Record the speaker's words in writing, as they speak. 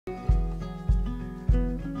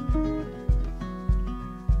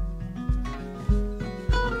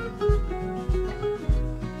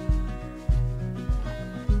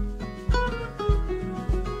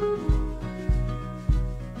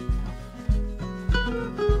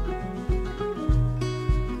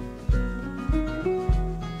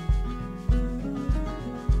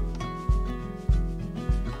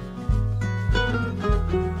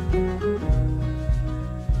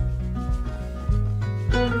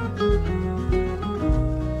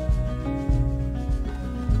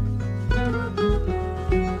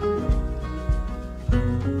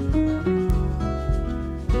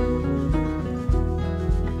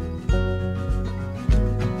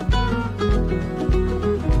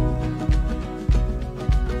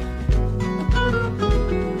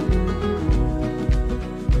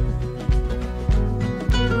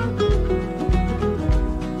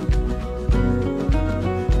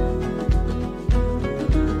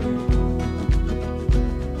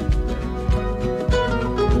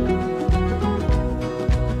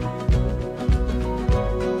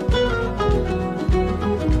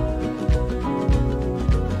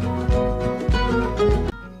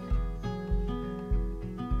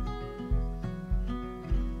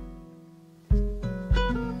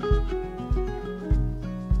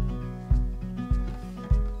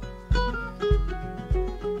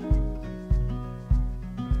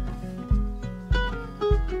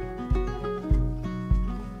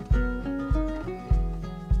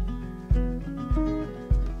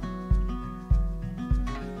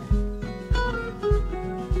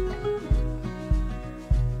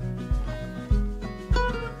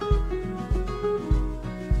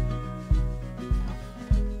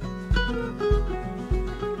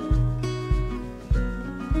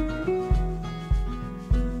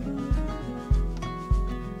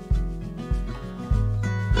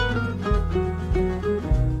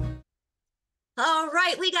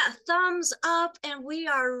right, we got thumbs up and we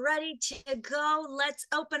are ready to go. Let's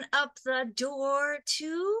open up the door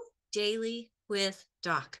to Daily with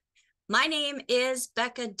Doc. My name is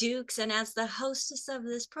Becca Dukes, and as the hostess of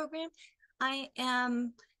this program, I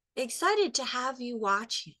am excited to have you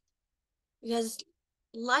watching because,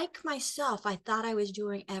 like myself, I thought I was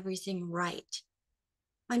doing everything right.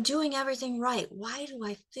 I'm doing everything right. Why do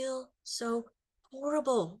I feel so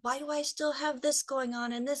horrible? Why do I still have this going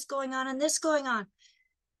on and this going on and this going on?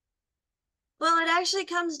 Well, it actually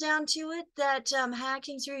comes down to it that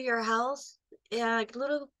hacking through your health goes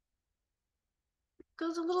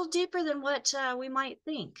a little deeper than what we might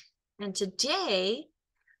think. And today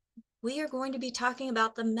we are going to be talking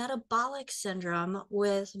about the metabolic syndrome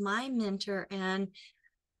with my mentor and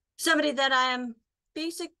somebody that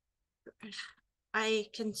I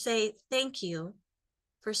can say thank you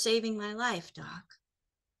for saving my life, Doc.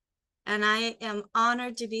 And I am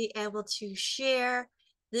honored to be able to share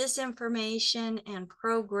this information and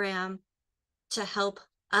program to help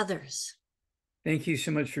others. Thank you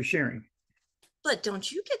so much for sharing. But don't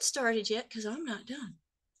you get started yet, because I'm not done.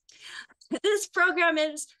 This program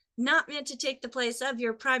is not meant to take the place of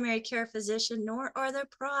your primary care physician, nor are the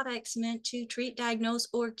products meant to treat, diagnose,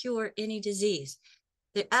 or cure any disease.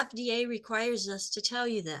 The FDA requires us to tell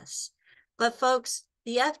you this. But folks,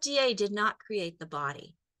 the FDA did not create the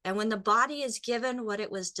body. And when the body is given what it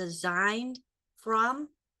was designed from,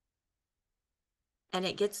 and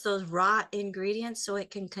it gets those raw ingredients so it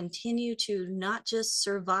can continue to not just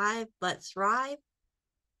survive, but thrive,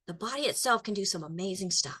 the body itself can do some amazing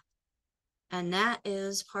stuff. And that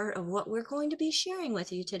is part of what we're going to be sharing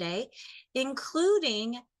with you today,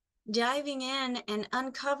 including diving in and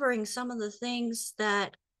uncovering some of the things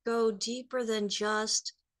that go deeper than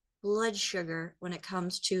just blood sugar when it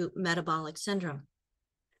comes to metabolic syndrome.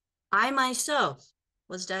 I myself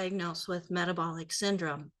was diagnosed with metabolic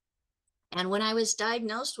syndrome. And when I was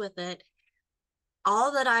diagnosed with it,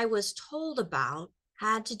 all that I was told about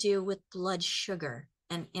had to do with blood sugar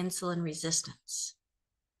and insulin resistance.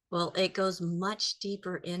 Well, it goes much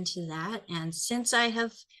deeper into that. And since I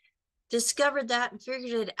have discovered that and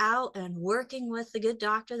figured it out and working with the good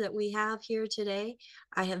doctor that we have here today,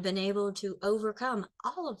 I have been able to overcome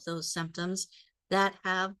all of those symptoms that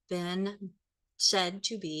have been said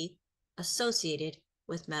to be associated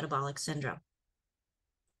with metabolic syndrome.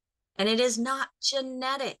 And it is not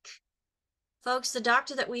genetic. Folks, the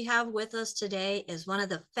doctor that we have with us today is one of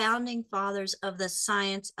the founding fathers of the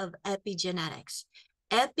science of epigenetics.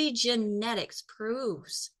 Epigenetics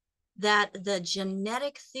proves that the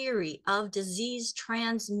genetic theory of disease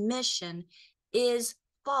transmission is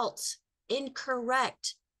false,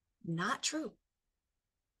 incorrect, not true.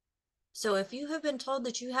 So if you have been told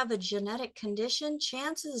that you have a genetic condition,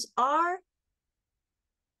 chances are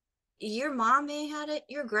your mom may have had it,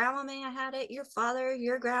 your grandma may have had it, your father,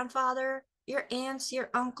 your grandfather, your aunts, your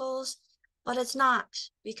uncles, but it's not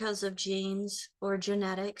because of genes or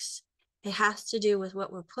genetics. It has to do with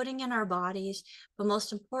what we're putting in our bodies, but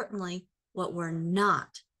most importantly, what we're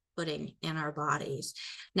not putting in our bodies.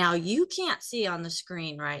 Now, you can't see on the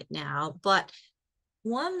screen right now, but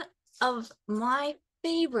one of my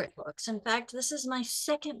favorite books, in fact, this is my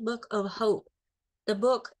second book of hope, the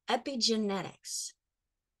book Epigenetics,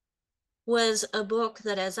 was a book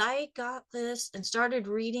that as I got this and started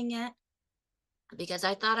reading it, because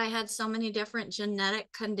I thought I had so many different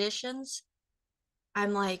genetic conditions,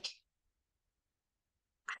 I'm like,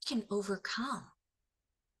 I can overcome.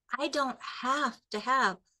 I don't have to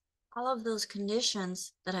have all of those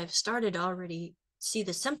conditions that I've started already see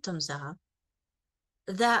the symptoms of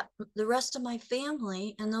that the rest of my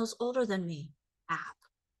family and those older than me have.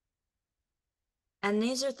 And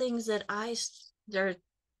these are things that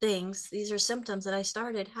these are symptoms that I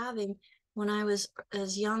started having when I was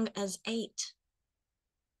as young as 8.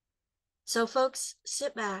 So folks,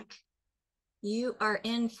 sit back. You are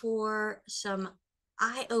in for some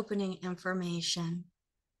eye-opening information.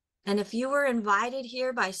 And if you were invited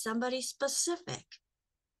here by somebody specific,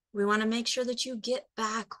 we want to make sure that you get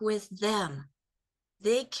back with them.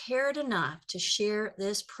 They cared enough to share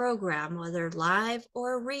this program, whether live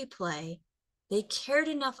or replay. They cared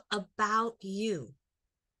enough about you.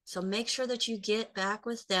 So make sure that you get back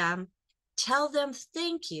with them. Tell them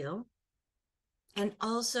thank you. And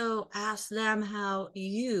also ask them how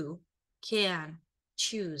you can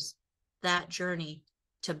choose that journey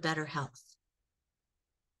to better health.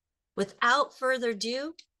 Without further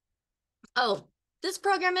ado, this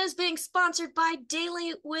program is being sponsored by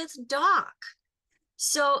Daily with Doc.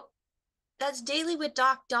 So that's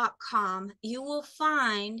dailywithdoc.com. You will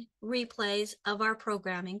find replays of our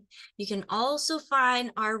programming. You can also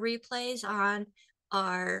find our replays on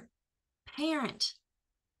our parent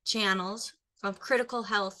channels from Critical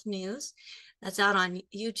Health News. That's out on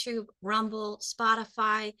YouTube, Rumble,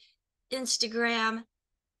 Spotify, Instagram,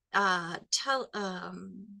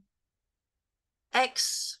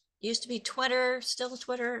 X, used to be Twitter, still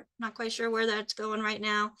Twitter, not quite sure where that's going right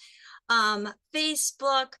now.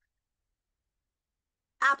 Facebook,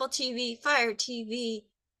 Apple TV, Fire TV,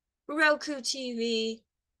 Roku TV,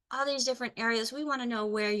 all these different areas. We want to know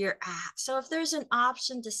where you're at. So if there's an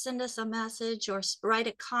option to send us a message or write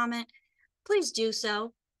a comment, please do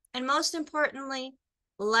so. And most importantly,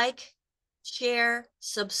 like, share,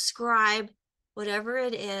 subscribe, whatever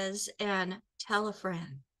it is, and tell a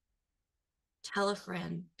friend. Tell a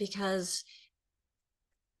friend, because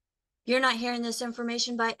you're not hearing this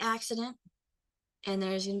information by accident. And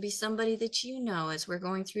there's going to be somebody that you know, as we're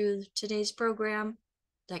going through today's program,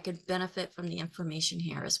 that could benefit from the information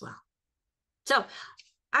here as well. So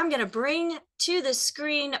I'm going to bring to the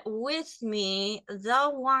screen with me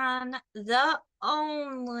the one, the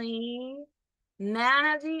only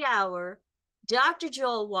man of the hour, Dr.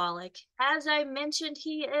 Joel Wallach. As I mentioned,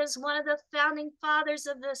 he is one of the founding fathers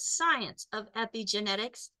of the science of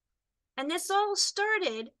epigenetics. And this all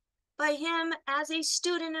started by him as a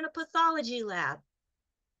student in a pathology lab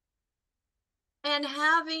and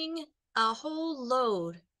having a whole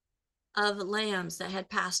load of lambs that had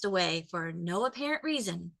passed away for no apparent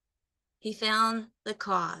reason. He found the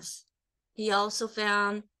cause. He also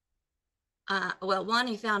found,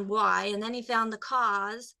 he found why, and then he found the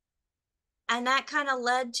cause. And that kind of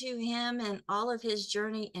led to him and all of his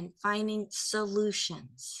journey in finding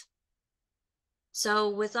solutions. So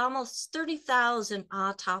with almost 30,000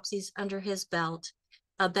 autopsies under his belt,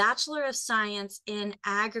 a Bachelor of Science in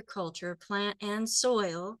Agriculture, Plant and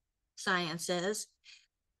Soil Sciences,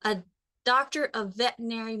 a Doctor of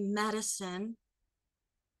Veterinary Medicine,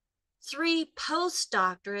 3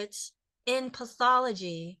 postdoctorates in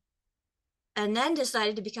pathology, and then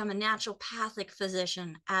decided to become a naturopathic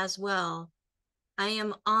physician as well. I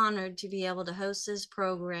am honored to be able to host this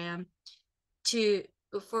program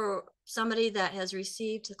for somebody that has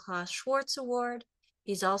received the Klaus Schwartz Award.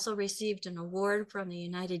 He's also received an award from the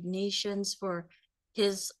United Nations for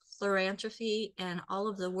his philanthropy and all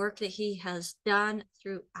of the work that he has done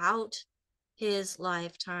throughout his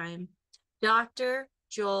lifetime. Dr.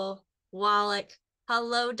 Joel Wallach.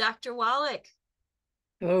 Hello, Dr. Wallach.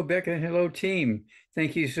 Hello, Becca. Hello, team.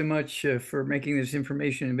 Thank you so much for making this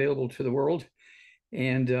information available to the world.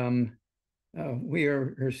 And we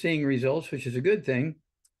are seeing results, which is a good thing.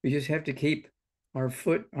 We just have to keep our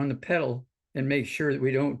foot on the pedal and make sure that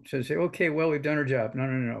we don't say, okay, well, we've done our job. No,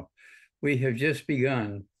 no, no. We have just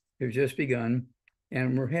begun. We've just begun.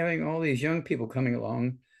 And we're having all these young people coming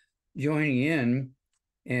along, joining in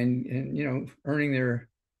and earning their,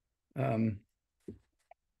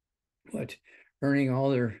 earning all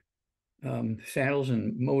their saddles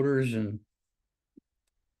and motors and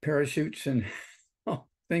parachutes and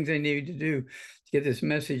things they need to do to get this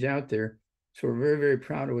message out there. So we're very, very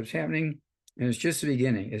proud of what's happening. And it's just the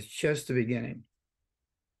beginning. It's just the beginning.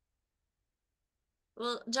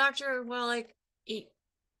 Well, Dr. Wallach,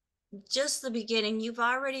 just the beginning. You've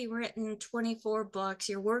already written 24 books.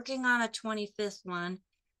 You're working on a 25th one,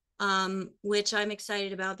 which I'm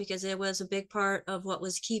excited about because it was a big part of what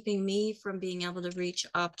was keeping me from being able to reach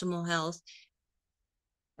optimal health.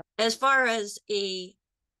 As far as a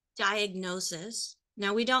diagnosis,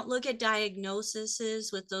 now we don't look at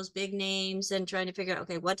diagnoses with those big names and trying to figure out,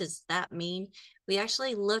 okay, what does that mean? We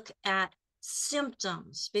actually look at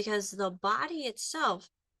symptoms, because the body itself,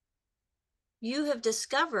 you have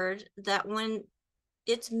discovered that when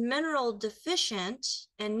it's mineral deficient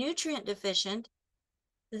and nutrient deficient,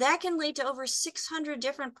 that can lead to over 600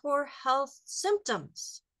 different poor health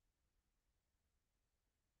symptoms.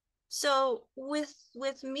 So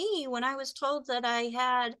with me, when I was told that I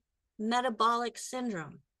had metabolic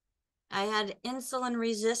syndrome, I had insulin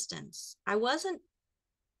resistance. I wasn't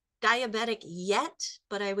diabetic yet,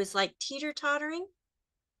 but I was like teeter-tottering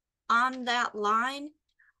on that line.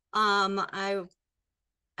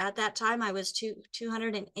 At that time I was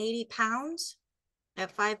 280 pounds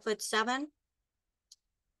at 5'7".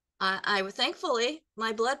 I thankfully,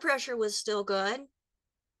 my blood pressure was still good,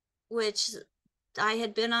 which I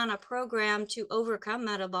had been on a program to overcome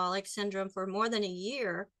metabolic syndrome for more than a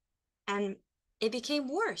year, and it became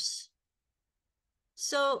worse.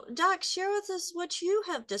 So, Doc, share with us what you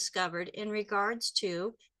have discovered in regards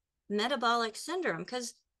to metabolic syndrome,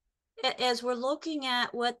 because as we're looking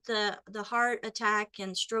at what the heart attack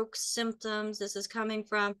and stroke symptoms, this is coming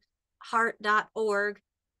from heart.org,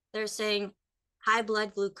 they're saying high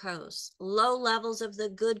blood glucose, low levels of the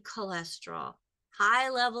good cholesterol, high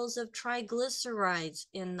levels of triglycerides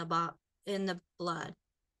in the blood,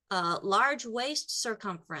 large waist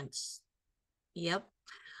circumference. Yep.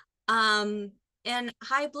 And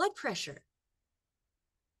high blood pressure.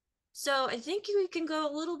 So I think we can go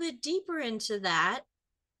a little bit deeper into that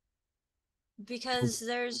because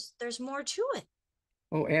there's more to it.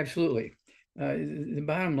 Oh, absolutely. The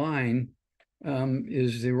bottom line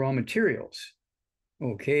is the raw materials.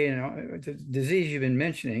 Okay, and the disease you've been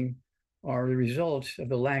mentioning are the results of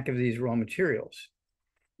the lack of these raw materials.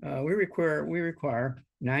 We require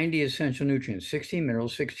 90 essential nutrients, 16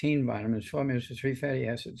 minerals, 16 vitamins, 12 minerals, 3 fatty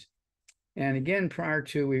acids. And again, prior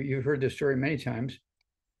to, you've heard this story many times,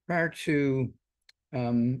 prior to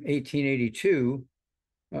 1882,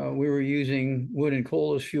 we were using wood and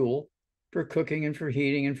coal as fuel for cooking and for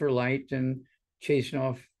heating and for light and chasing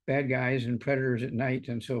off bad guys and predators at night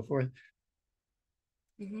and so forth.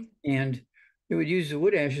 Mm-hmm. And we would use the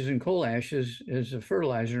wood ashes and coal ashes as a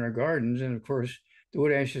fertilizer in our gardens. And of course, the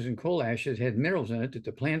wood ashes and coal ashes had minerals in it that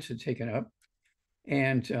the plants had taken up,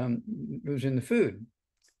 and it was in the food.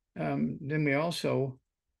 Then we also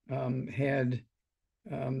had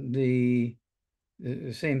the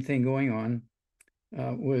same thing going on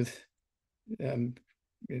with,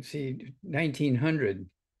 let's see, 1900.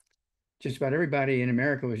 Just about everybody in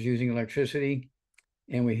America was using electricity,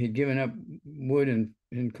 and we had given up wood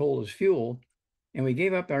and coal as fuel, and we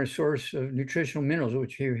gave up our source of nutritional minerals,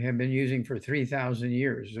 which we have been using for 3,000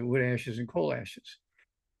 years, the wood ashes and coal ashes.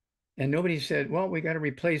 And nobody said, well, we got to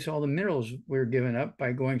replace all the minerals we're giving up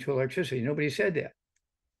by going to electricity. Nobody said that.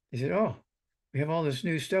 They said, oh, we have all this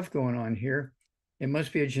new stuff going on here. It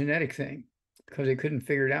must be a genetic thing, because they couldn't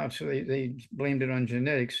figure it out. So they blamed it on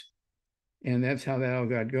genetics. And that's how that all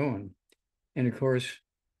got going. And of course,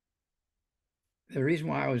 the reason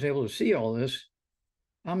why I was able to see all this,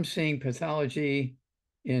 I'm seeing pathology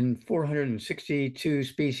in 462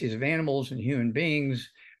 species of animals and human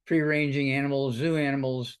beings, free-ranging animals, zoo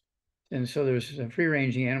animals. And so there's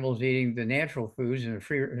free-ranging animals eating the natural foods, and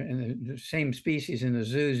the same species in the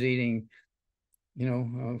zoos eating,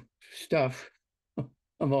 stuff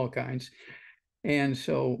of all kinds. And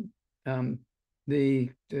so the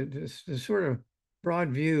sort of broad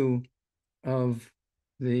view of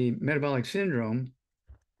the metabolic syndrome,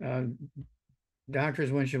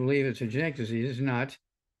 doctors want you to believe it's a genetic disease. It's not.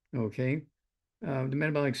 Okay. The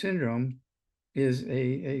metabolic syndrome is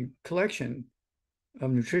a collection of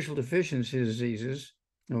nutritional deficiency diseases.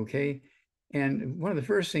 Okay. And one of the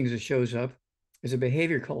first things that shows up is a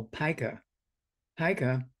behavior called pica.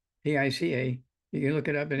 Pica, P-I-C-A. You can look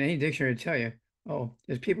it up in any dictionary to tell you, oh,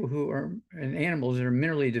 there's people who are, and animals that are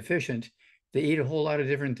minerally deficient. They eat a whole lot of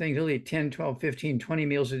different things. They'll eat 10, 12, 15, 20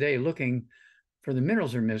 meals a day looking for the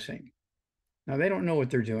minerals they're missing. Now, they don't know what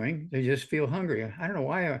they're doing. They just feel hungry. I don't know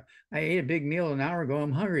why I ate a big meal an hour ago.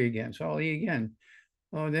 I'm hungry again, so I'll eat again.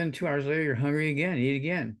 Oh, then 2 hours later, you're hungry again, eat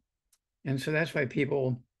again. And so that's why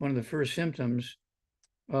people, one of the first symptoms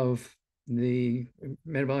of the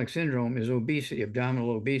metabolic syndrome is obesity,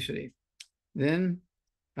 abdominal obesity. Then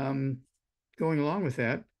going along with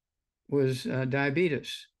that was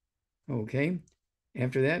diabetes. Okay.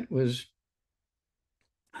 After that was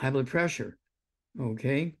high blood pressure.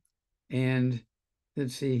 Okay. And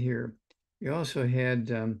let's see here. We also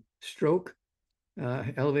had stroke,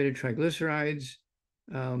 elevated triglycerides.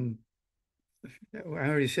 I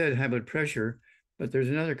already said high blood pressure, but there's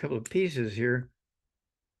another couple of pieces here.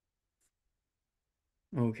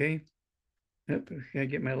 Okay. Yep, gotta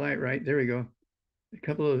get my light right. There we go. A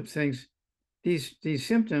couple of things. These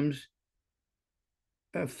symptoms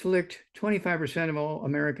afflict 25% of all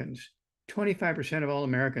Americans. 25% of all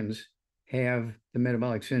Americans have the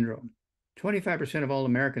metabolic syndrome. 25% of all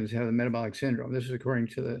Americans have the metabolic syndrome. This is according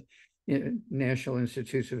to the National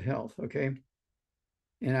Institutes of Health, okay?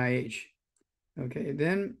 NIH. Okay,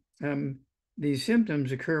 then these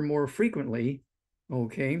symptoms occur more frequently,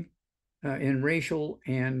 okay, in racial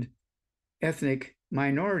and ethnic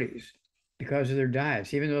minorities because of their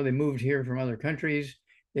diets. Even though they moved here from other countries,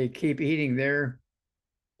 they keep eating their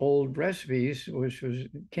old recipes, which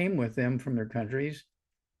came with them from their countries,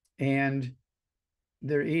 and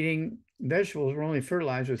they're eating vegetables were only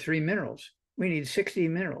fertilized with 3 minerals. We need 60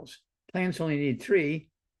 minerals. Plants only need 3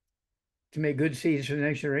 to make good seeds for the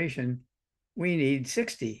next generation. We need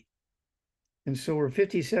 60. And so we're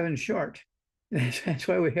 57 short. That's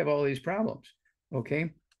why we have all these problems.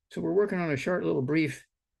 Okay. So we're working on a short little brief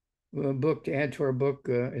book to add to our book.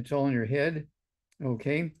 It's All in Your Head.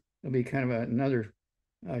 Okay. It'll be kind of another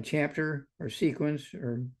chapter or sequence,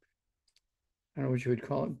 or I don't know what you would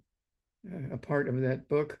call it, a part of that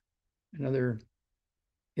book, another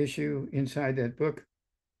issue inside that book.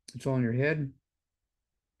 It's All in Your Head.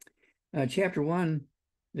 Chapter 1,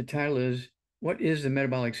 the title is, What is the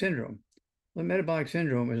Metabolic Syndrome? Well, metabolic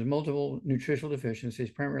syndrome is multiple nutritional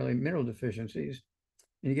deficiencies, primarily mineral deficiencies,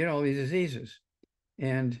 and you get all these diseases.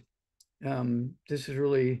 And this is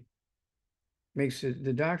really makes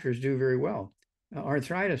the doctors do very well.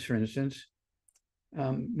 Arthritis, for instance,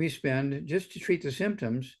 we spend, just to treat the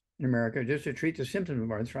symptoms in America, just to treat the symptoms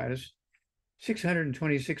of arthritis,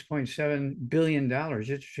 $626.7 billion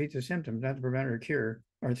just to treat the symptoms, not to prevent or cure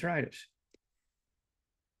arthritis.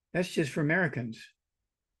 That's just for Americans.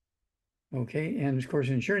 Okay, and of course,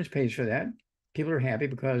 insurance pays for that. People are happy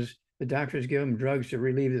because the doctors give them drugs to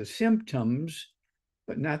relieve the symptoms,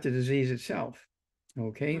 but not the disease itself.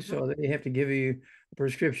 Okay, so they have to give you a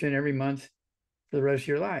prescription every month for the rest of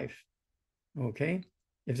your life. Okay,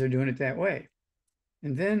 if they're doing it that way.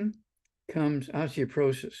 And then comes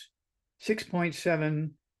osteoporosis.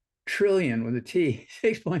 6.7 trillion with a T,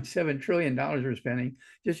 $6.7 trillion we're spending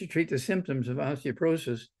just to treat the symptoms of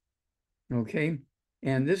osteoporosis. Okay,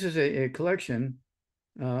 and this is a collection,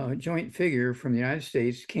 joint figure from the United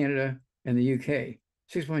States, Canada, and the UK,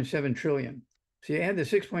 6.7 trillion. So you add the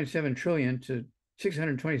 6.7 trillion to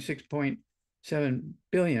 626.7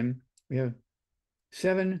 billion, we have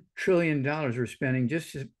 $7 trillion we're spending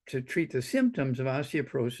just to treat the symptoms of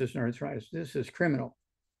osteoporosis and arthritis. This is criminal.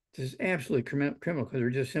 This is absolutely criminal because they're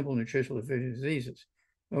just simple nutritional deficiency diseases.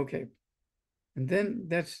 Okay. And then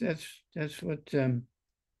that's what,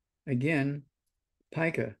 again,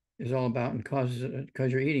 pica is all about, and causes it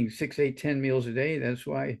because you're eating 6, 8, 10 meals a day. That's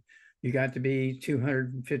why you got to be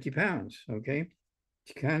 250 pounds. Okay.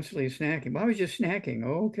 It's constantly snacking. Well, I was just snacking.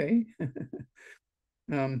 Oh, okay.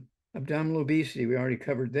 Abdominal obesity, we already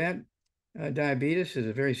covered that. Diabetes is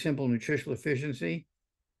a very simple nutritional deficiency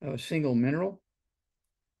of a single mineral,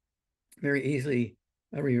 very easily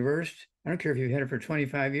reversed. I don't care if you've had it for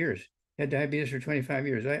 25 years. Had diabetes for 25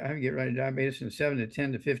 years. I get rid of diabetes in 7 to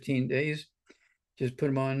 10 to 15 days. Just put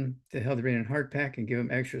them on the Healthy Brain and Heart Pack and give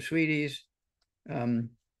them extra sweeties.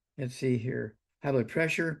 Let's see here. High blood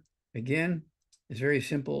pressure, again, is very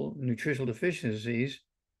simple nutritional deficiencies.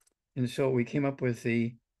 And so we came up with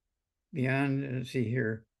the Beyond, let's see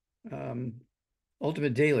here,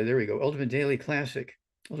 Ultimate Daily, there we go, Ultimate Daily Classic.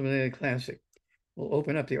 Ultimate Daily Classic will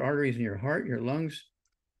open up the arteries in your heart, your lungs,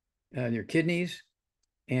 your kidneys,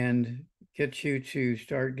 and get you to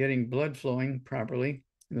start getting blood flowing properly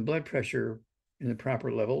and the blood pressure in the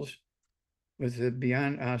proper levels with the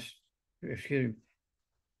Beyond OsteoFX?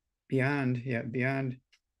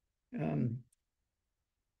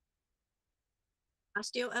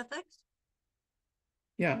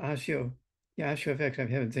 OsteoFX. I'm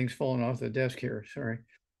having things falling off the desk here. Sorry.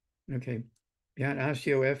 Okay. Beyond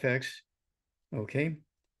OsteoFX. Okay.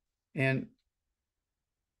 And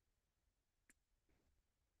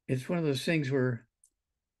it's one of those things where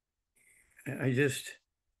I just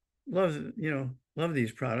love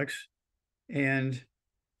these products, and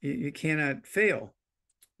you cannot fail.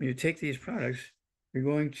 When you take these products, you're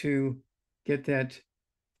going to get that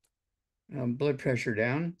blood pressure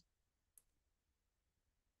down.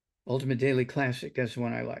 Ultimate Daily Classic, that's the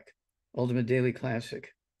one I like. Ultimate Daily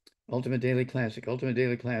Classic, Ultimate Daily Classic, Ultimate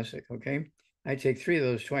Daily Classic, okay? I take 3 of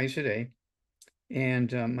those twice a day,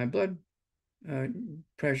 and my blood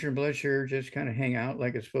pressure and blood sugar just kind of hang out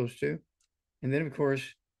like it's supposed to. And then, of course,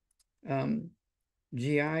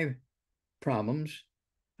 GI problems.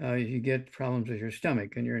 You get problems with your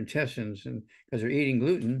stomach and your intestines, and because they're eating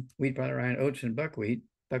gluten, wheat, barley, rye, oats, and buckwheat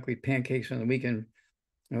pancakes on the weekend,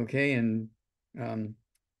 okay, and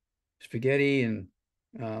spaghetti and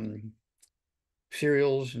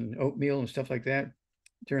cereals and oatmeal and stuff like that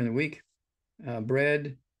during the week.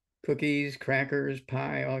 Bread, cookies, crackers,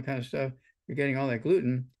 pie, all that kind of stuff. You're getting all that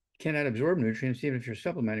gluten. You cannot absorb nutrients even if you're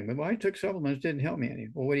supplementing. But, well, I took supplements, didn't help me any.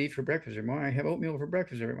 Well, what do you eat for breakfast every morning? I have oatmeal for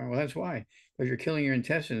breakfast every morning. Well, that's why, because you're killing your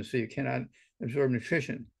intestines, so you cannot absorb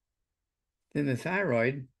nutrition. Then the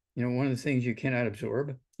thyroid, one of the things you cannot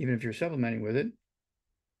absorb, even if you're supplementing with it,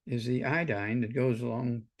 is the iodine that goes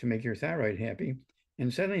along to make your thyroid happy.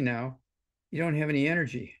 And suddenly now, you don't have any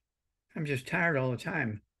energy. I'm just tired all the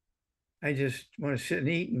time. I just want to sit and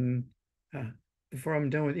eat, and before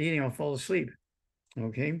I'm done with eating, I'll fall asleep.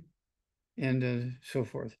 Okay, and so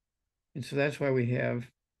forth. And so that's why we have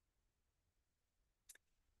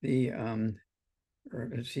the,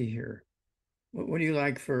 let's see here. What do you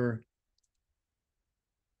like for,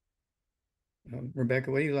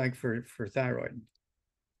 Rebecca, what do you like for thyroid?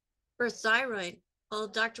 For thyroid, well,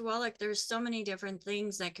 Dr. Wallach, there's so many different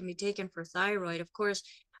things that can be taken for thyroid. Of course,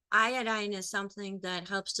 iodine is something that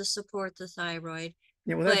helps to support the thyroid.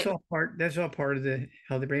 Yeah, well, that's all part of the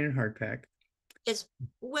Healthy Brain and Heart Pack. It's,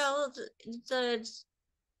 well, the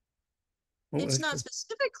Oh, It's not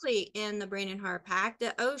specifically in the brain and heart pack.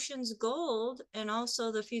 The Ocean's Gold and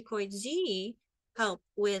also the Fucoid Z help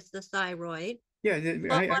with the thyroid. yeah,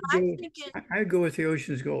 But what I'm thinking, I'd go with the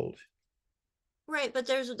Ocean's Gold. right, but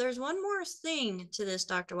there's one more thing to this,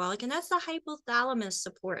 Dr. Wallach, and that's the hypothalamus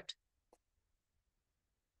support.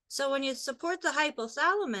 So when you support the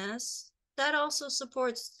hypothalamus, that also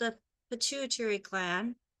supports the pituitary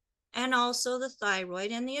gland and also the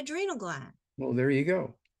thyroid and the adrenal gland. Well, there you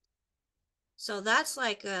go. So that's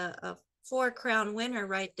like a 4-crown winner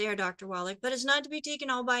right there, Dr. Wallach. But it's not to be taken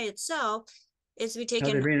all by itself. It's to be Now the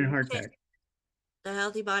taken brain and heart pack. the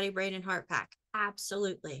Healthy Body, Brain, and Heart Pack.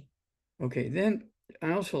 Absolutely. Okay, then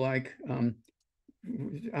I also like well,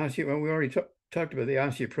 we already talked about the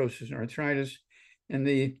osteoporosis and arthritis, and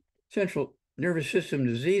the central nervous system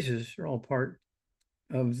diseases are all part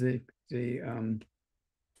of the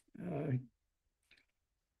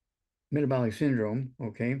metabolic syndrome.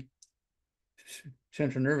 Okay,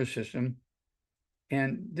 central nervous system,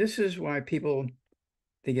 and this is why people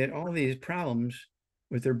they get all these problems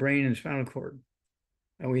with their brain and spinal cord.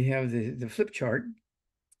 And we have the flip chart.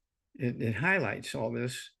 It highlights all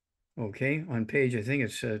this. Okay, on page, I think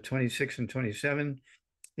it's 26 and 27.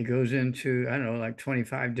 It goes into, I don't know, like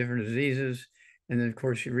 25 different diseases. And then, of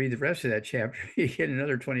course, you read the rest of that chapter, you get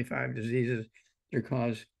another 25 diseases that are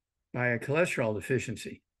caused by a cholesterol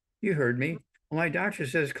deficiency. You heard me. Well, my doctor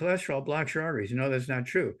says cholesterol blocks your arteries. No, that's not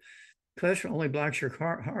true. Cholesterol only blocks your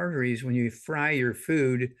arteries when you fry your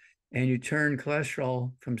food and you turn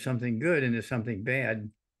cholesterol from something good into something bad,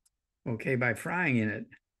 okay, by frying in it.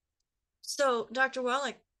 So, Dr.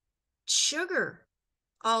 Wallach, sugar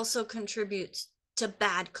also contributes to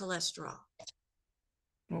bad cholesterol.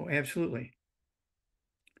 Oh, absolutely.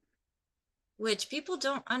 Which people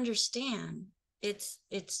don't understand. It's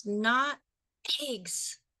not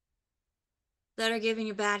eggs that are giving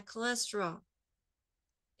you bad cholesterol.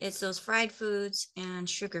 It's those fried foods and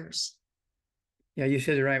sugars. Yeah, you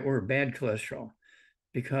said the right word, bad cholesterol,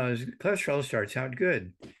 because cholesterol starts out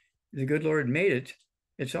good. The good Lord made it.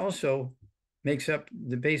 It's also makes up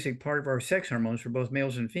the basic part of our sex hormones for both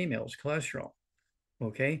males and females, cholesterol.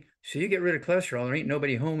 Okay, so you get rid of cholesterol, there ain't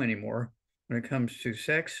nobody home anymore when it comes to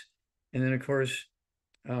sex. And then, of course,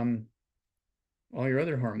 all your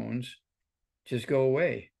other hormones just go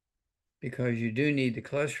away because you do need the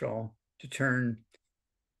cholesterol to turn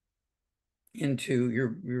into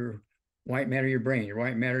your white matter, your brain, your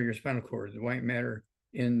white matter, your spinal cord, the white matter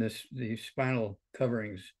in the spinal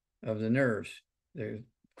coverings of the nerves, the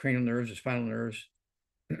cranial nerves, the spinal nerves.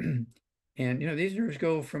 And, these nerves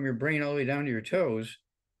go from your brain all the way down to your toes,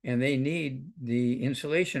 and they need the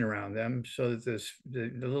insulation around them so that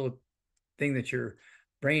the little thing that your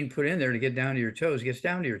brain put in there to get down to your toes gets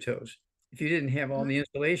down to your toes. If you didn't have all the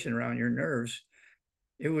insulation around your nerves,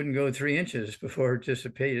 it wouldn't go 3 inches before it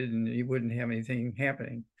dissipated and you wouldn't have anything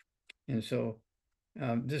happening. And so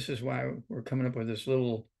this is why we're coming up with this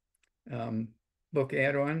little book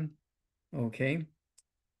add-on. Okay.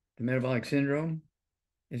 The metabolic syndrome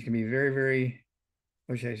is going to be very, very,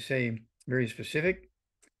 what should I say, very specific.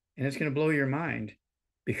 And it's going to blow your mind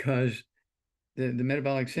because the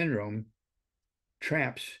metabolic syndrome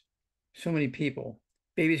traps so many people.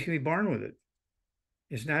 Babies can be born with it.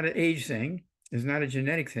 It's not an age thing. It's not a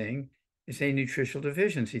genetic thing. It's a nutritional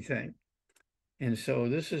deficiency thing. And so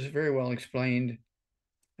this is very well explained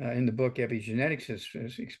in the book Epigenetics.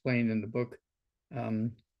 It's explained in the book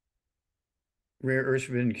Rare Earths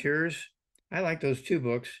Forbidden Cures. I like those 2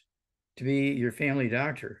 books to be your family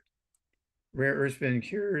doctor. Rare Earths Forbidden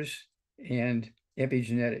Cures and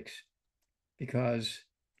Epigenetics. Because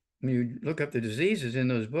when you look up the diseases in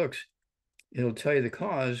those books, it'll tell you the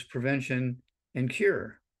cause, prevention, and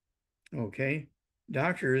cure. Okay.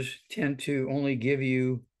 Doctors tend to only give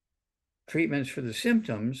you treatments for the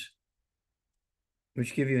symptoms,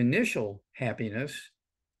 which give you initial happiness,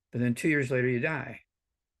 but then 2 years later you die.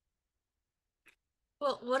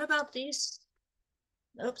 Well, what about these?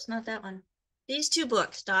 Oops, not that one. These 2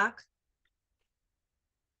 books, Doc.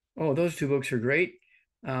 Oh, those 2 books are great.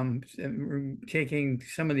 Taking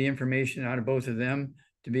some of the information out of both of them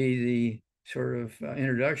to be the sort of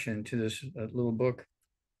introduction to this little book,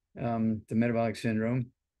 the metabolic syndrome.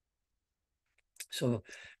 So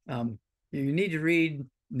you need to read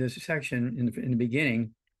this section in the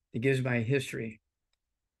beginning. It gives my history,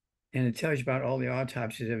 and it tells you about all the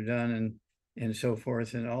autopsies I've done and so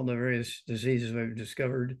forth, and all the various diseases I've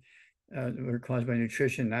discovered were caused by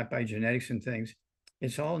nutrition, not by genetics and things.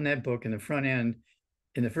 It's all in that book in the front end,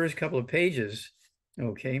 in the first couple of pages,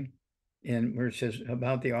 okay, and where it says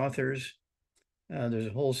about the authors. There's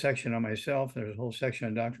a whole section on myself. There's a whole section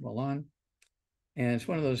on Dr. Milan. And it's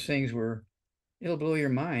one of those things where it'll blow your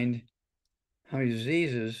mind how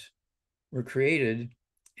diseases were created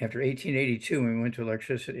after 1882 when we went to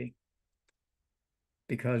electricity,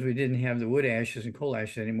 because we didn't have the wood ashes and coal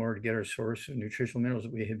ashes anymore to get our source of nutritional minerals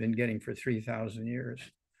that we had been getting for 3,000 years.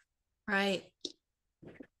 Right.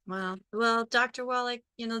 Well, Dr. Wallach,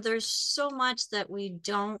 there's so much that we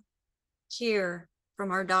don't hear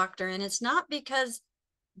from our doctor, and it's not because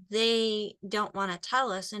they don't want to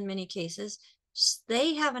tell us in many cases.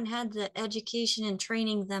 They haven't had the education and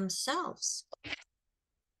training themselves.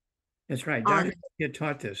 That's right. Doctors get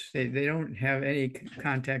taught this. They don't have any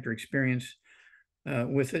contact or experience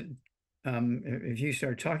with it. If you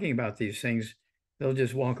start talking about these things, they'll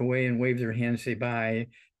just walk away and wave their hand, say bye,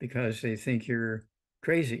 because they think you're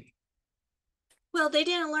crazy. Well, they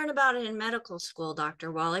didn't learn about it in medical school,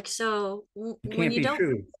 Dr. Wallach. So It when can't you be don't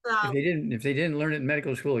true. about, If they didn't learn it in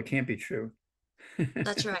medical school, it can't be true.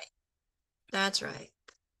 that's right. That's right.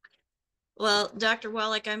 Well, Dr.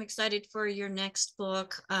 Wallach, I'm excited for your next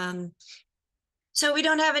book. So we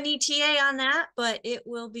don't have an ETA on that, but it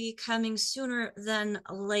will be coming sooner than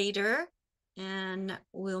later. And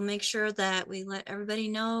we'll make sure that we let everybody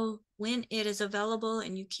know when it is available.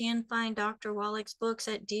 And you can find Dr. Wallach's books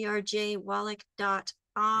at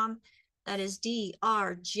drjwallach.com. That is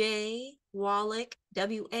DRJ Wallach,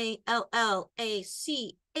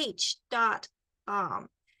 WALLACH.com.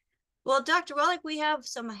 Well, Dr. Wallach, we have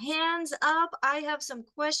some hands up. I have some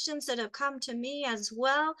questions that have come to me as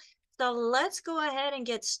well. So let's go ahead and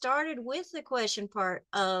get started with the question part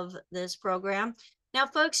of this program. Now,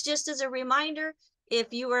 folks, just as a reminder,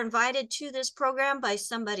 if you were invited to this program by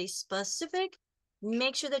somebody specific,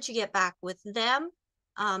 make sure that you get back with them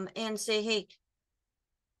and say, hey,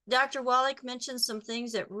 Dr. Wallach mentioned some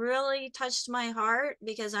things that really touched my heart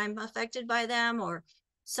because I'm affected by them, or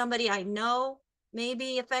somebody I know may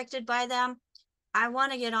be affected by them. I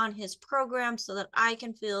want to get on his program so that I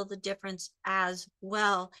can feel the difference as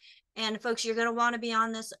well. And folks, you're going to want to be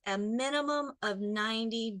on this a minimum of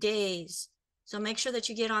 90 days. So make sure that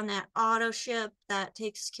you get on that auto ship that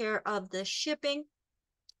takes care of the shipping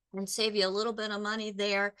and save you a little bit of money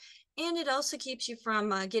there. And it also keeps you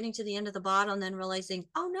from getting to the end of the bottle and then realizing,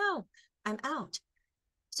 oh no, I'm out.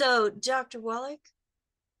 So Dr. Wallach.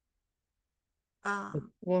 Well,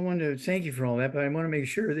 I wanted to thank you for all that, but I want to make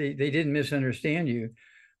sure they didn't misunderstand you.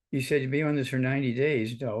 You said you'd be on this for 90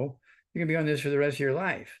 days. No, you're going to be on this for the rest of your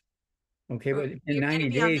life. Okay, but in 90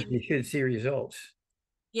 days, you should see results.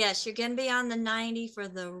 Yes, you're going to be on the 90 for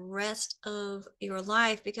the rest of your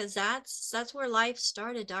life, because that's where life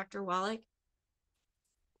started, Dr. Wallach.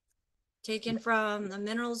 Taken from the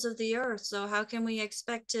minerals of the earth. So how can we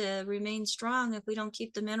expect to remain strong if we don't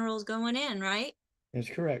keep the minerals going in, right? That's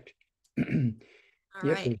correct. All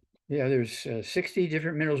right. Yeah, there's 60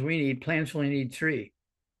 different minerals we need. Plants only need 3.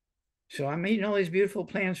 So I'm eating all these beautiful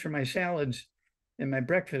plants for my salads and my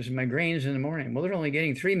breakfast and my grains in the morning. Well, they're only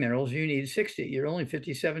getting 3 minerals. You need 60. You're only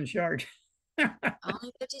 57 short.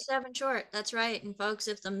 Only 57 short. That's right. And folks,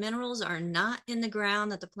 if the minerals are not in the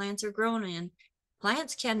ground that the plants are grown in,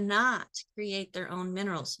 plants cannot create their own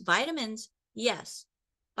minerals. Vitamins, yes.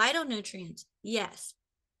 Phytonutrients, yes,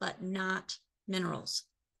 but not minerals.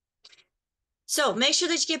 So make sure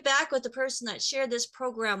that you get back with the person that shared this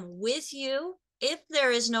program with you. If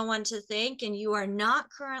there is no one to thank and you are not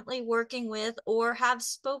currently working with or have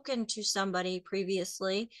spoken to somebody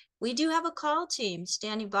previously, we do have a call team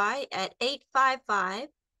standing by at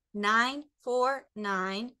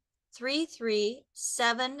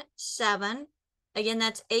 855-949-3377. Again,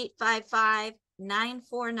 that's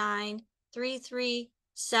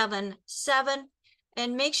 855-949-3377.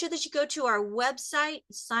 And make sure that you go to our website,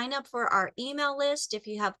 sign up for our email list. If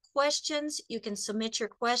you have questions, you can submit your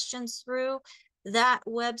questions through that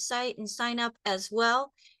website and sign up as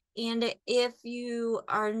well. And if you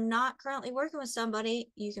are not currently working with somebody,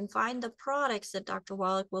 you can find the products that Dr.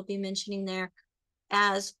 Wallach will be mentioning there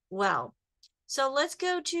as well. So let's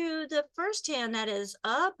go to the first hand that is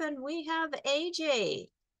up, and we have AJ.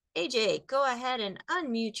 AJ, go ahead and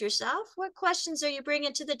unmute yourself. What questions are you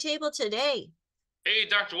bringing to the table today? Hey,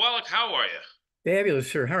 Dr. Wallach, how are you?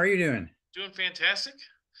 Fabulous, sir. How are you doing? Doing fantastic.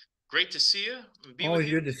 Great to see you. Always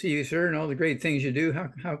good to see you, sir, and all the great things you do. How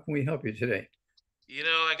can we help you today? You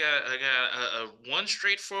know, I got a one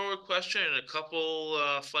straightforward question and a couple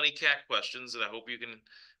funny cat questions that I hope you can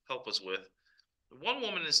help us with. One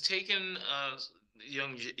woman has taken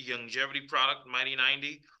longevity product, Mighty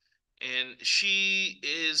 90, and she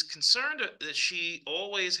is concerned that she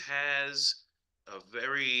always has a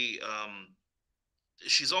very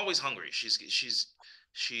she's always hungry.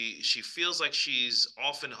 She feels like she's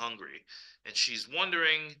often hungry, and she's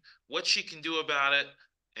wondering what she can do about it.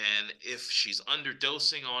 and if she's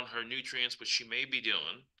underdosing on her nutrients, which she may be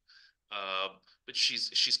doing, but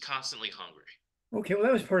she's constantly hungry. Okay, well,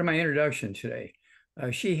 that was part of my introduction today.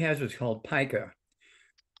 She has what's called pica,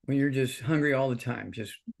 when you're just hungry all the time,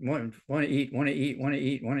 just want to eat, want to eat, want to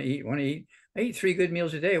eat, want to eat, want to eat. I eat 3 good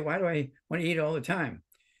meals a day. Why do I want to eat all the time?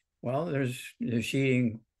 Well, there's she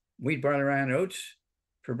eating wheat, barley, rye, and oats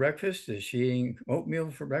for breakfast? Is she eating oatmeal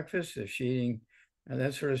for breakfast? Is she eating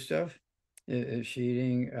that sort of stuff? Is she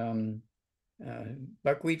eating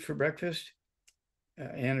buckwheat for breakfast?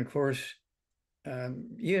 And of course,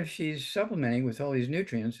 even if she's supplementing with all these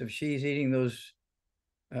nutrients, if she's eating those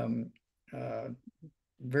um, uh,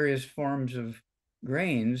 various forms of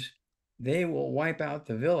grains, they will wipe out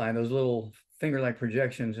the villi, those little finger-like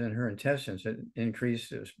projections in her intestines that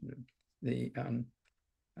increase the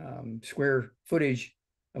square footage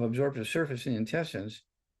of absorptive surface in the intestines.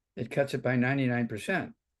 It cuts it by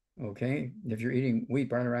 99%. Okay, if you're eating wheat,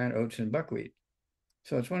 barley, rye, oats, and buckwheat.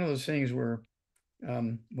 So it's one of those things where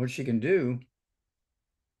what she can do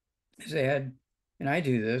is add, and I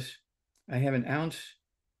do this, I have an ounce,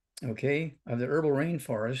 okay, of the herbal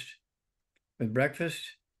rainforest with breakfast,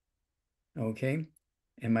 okay,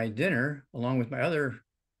 and my dinner, along with my other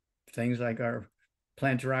things like our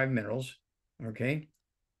plant-derived minerals, okay,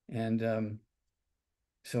 and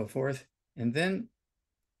so forth. And then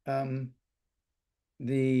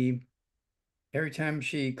every time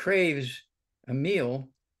she craves a meal,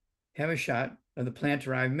 have a shot of the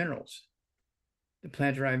plant-derived minerals. The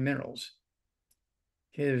plant-derived minerals.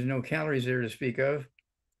 Okay, there's no calories there to speak of,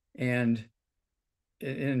 and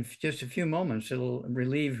in just a few moments, it'll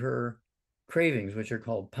relieve her cravings, which are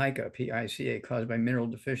called pica, P-I-C-A, caused by mineral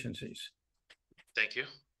deficiencies. Thank you.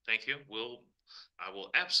 Thank you. I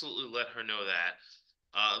will absolutely let her know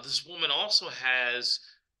that. This woman also has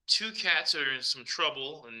 2 cats that are in some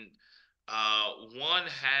trouble, and one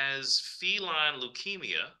has feline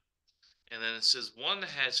leukemia, and then it says one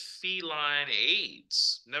has feline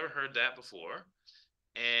AIDS. Never heard that before.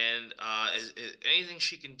 And is anything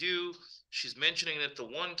she can do? She's mentioning that the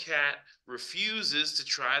one cat refuses to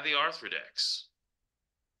try the Arthrodex.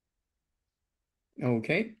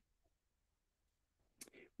 Okay.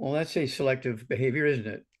 Well, that's a selective behavior, isn't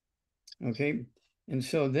it? Okay. And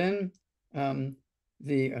so then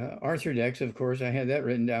the Arthrodex, of course, I had that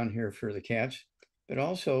written down here for the cats, but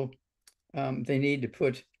also they need to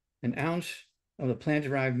put an ounce of the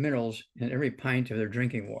plant-derived minerals in every pint of their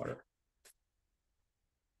drinking water.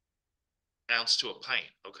 Ounce to a pint.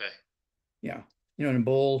 Okay. Yeah. You know, in a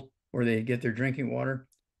bowl where they get their drinking water,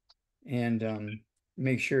 and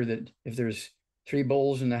make sure that if there's 3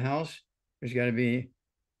 bowls in the house, there's got to be,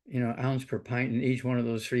 ounce per pint in each one of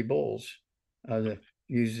those 3 bowls.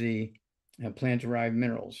 Use the plant-derived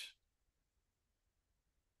minerals.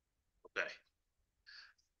 Okay.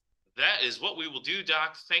 That is what we will do,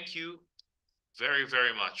 Doc. Thank you very,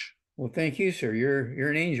 very much. Well, thank you, sir. You're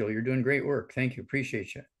an angel. You're doing great work. Thank you.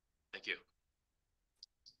 Appreciate you. Thank you.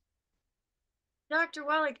 Dr.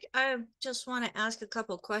 Wallach, I just want to ask a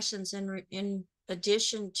couple questions in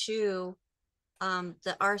addition to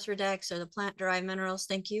the Arthrodex or the plant-derived minerals.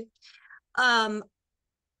 Thank you.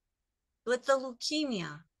 With the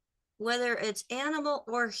leukemia, whether it's animal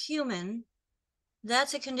or human,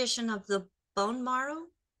 that's a condition of the bone marrow.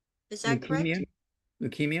 Is that correct?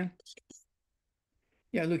 Leukemia?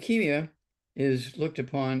 Yeah, leukemia is looked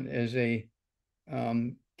upon as a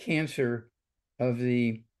cancer of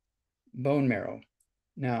the bone marrow.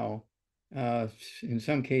 Now, in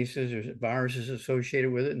some cases, there's viruses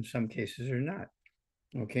associated with it. In some cases, they're not.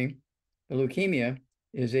 Okay. The leukemia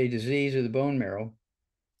is a disease of the bone marrow.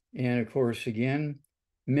 And of course, again,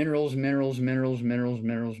 minerals, minerals, minerals, minerals,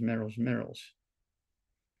 minerals, minerals, minerals.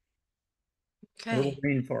 Okay. Herbal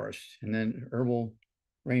rainforest, and then herbal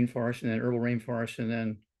rainforest, and then herbal rainforest, and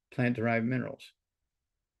then plant-derived minerals.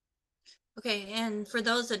 Okay, and for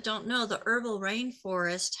those that don't know, the herbal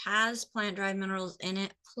rainforest has plant-derived minerals in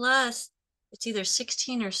it, plus it's either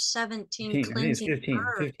 16 or 17 15, I think it's cleansing 15,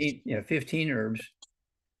 herbs. 15, yeah, 15 herbs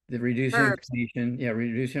that reduce Herbs. inflammation,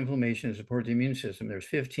 reduce inflammation and support the immune system. There's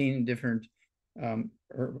 15 different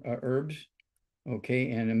herbs,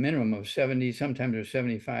 okay, and a minimum of 70, sometimes there's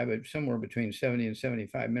 75, but somewhere between 70 and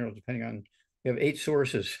 75 minerals, depending on, you have 8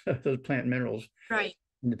 sources of those plant minerals. Right.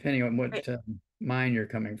 Depending on what Right. mine you're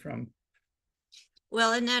coming from.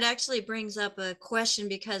 Well, and that actually brings up a question,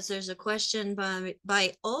 because there's a question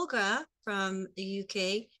by Olga from the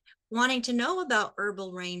UK wanting to know about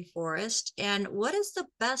herbal rainforest and what is the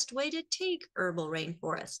best way to take herbal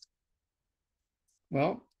rainforest?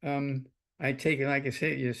 Well, I take it, like I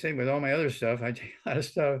say, you say with all my other stuff, I take a lot of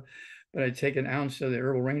stuff, but I take an ounce of the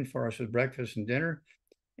herbal rainforest with breakfast and dinner.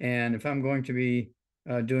 And if I'm going to be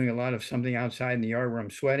doing a lot of something outside in the yard where I'm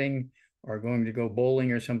sweating or going to go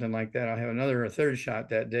bowling or something like that, I'll have a third shot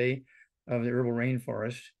that day of the herbal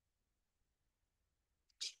rainforest.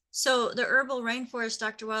 So the herbal rainforest,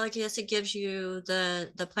 Dr. Wallach, yes, it gives you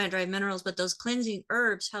the plant-derived minerals, but those cleansing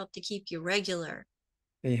herbs help to keep you regular.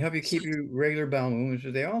 They help you So keep your regular bowel movements,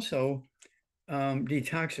 but they also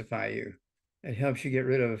detoxify you. It helps you get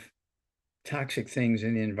rid of toxic things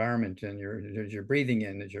in the environment and you're breathing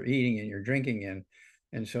in, that you're eating and you're drinking in,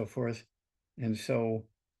 and so forth. And so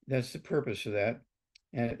that's the purpose of that.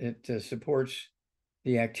 And it supports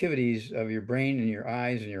the activities of your brain and your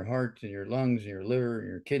eyes and your heart and your lungs and your liver and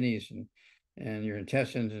your kidneys and your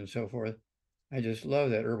intestines and so forth. I just love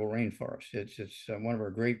that herbal rainforest. It's one of our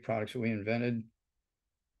great products that we invented.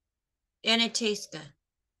 and it tastes good.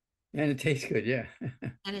 And it tastes good, yeah.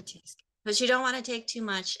 And it tastes good. But you don't want to take too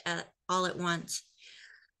much all at once.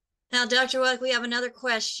 Now, Dr. Wallach, we have another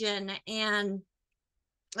question, and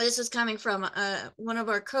this is coming from one of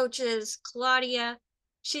our coaches, Claudia.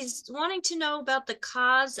 She's wanting to know about the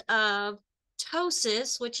cause of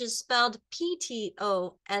ptosis, which is spelled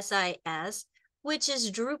Ptosis, which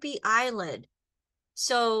is droopy eyelid.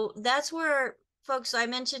 So that's where, folks, I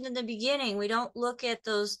mentioned in the beginning, we don't look at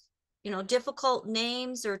those, difficult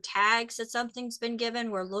names or tags that something's been given.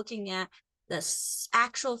 We're looking at the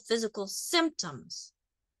actual physical symptoms.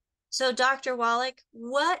 So, Dr. Wallach,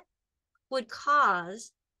 what would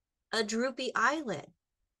cause a droopy eyelid?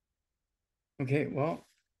 Okay, well,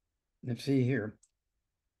 let's see here.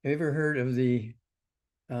 Have you ever heard of the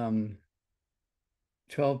 12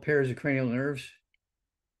 pairs of cranial nerves?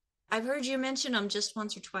 I've heard you mention them just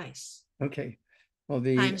once or twice. Okay. Well,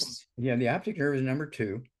 The optic nerve is number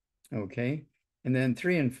 2. Okay. And then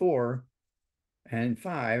 3 and 4 and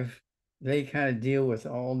 5, they kind of deal with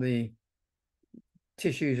all the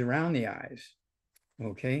tissues around the eyes.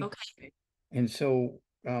 Okay. Okay. And so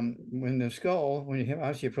when you have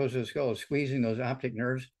osteoporosis of the skull, squeezing those optic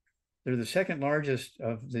nerves, they're the second largest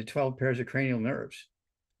of the 12 pairs of cranial nerves.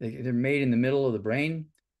 They're made in the middle of the brain,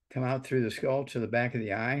 come out through the skull to the back of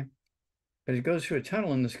the eye, but it goes through a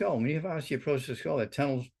tunnel in the skull. When you have osteoporosis of the skull, that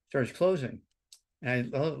tunnel starts closing.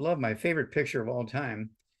 And I love my favorite picture of all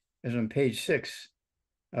time is on page 6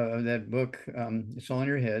 of that book. It's all in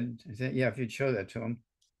your head. Yeah, if you'd show that to them.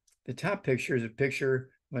 The top picture is a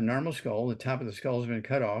picture of a normal skull. The top of the skull has been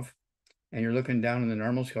cut off, and you're looking down on the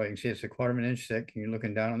normal skull. You can see it's a 1/4 of an inch thick, and you're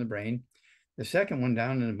looking down on the brain. The second one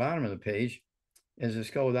down in the bottom of the page is a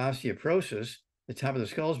skull with osteoporosis. The top of the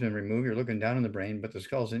skull has been removed. You're looking down on the brain, but the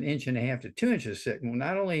skull's 1.5 inches to 2 inches thick. Well,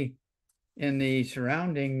 not only in the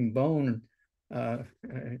surrounding bone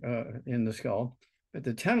in the skull, but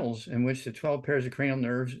the tunnels in which the 12 pairs of cranial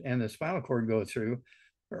nerves and the spinal cord go through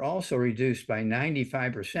are also reduced by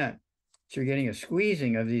 95%. So you're getting a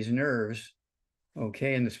squeezing of these nerves,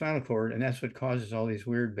 okay, in the spinal cord, and that's what causes all these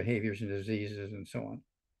weird behaviors and diseases and so on.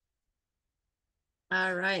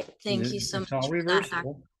 All right. Thank you so much. It's all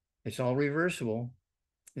reversible. It's all reversible.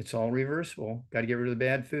 It's all reversible. Got to get rid of the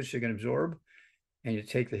bad foods so you can absorb. And you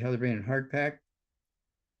take the Healthy Brain and Heart Pack.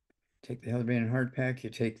 Take the Healthy Brain and Heart Pack. You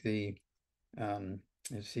take the,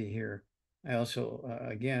 let's see here. I also,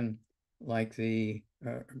 again, like the,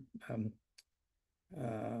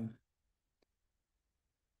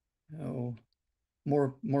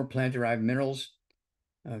 more plant-derived minerals.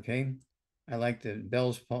 Okay. I like the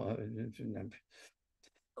Bell's.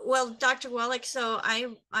 Well, Dr. Wallach, so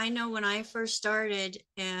I know when I first started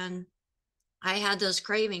and I had those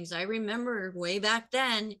cravings, I remember way back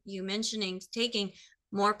then you mentioning taking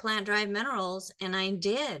more plant-derived minerals, and I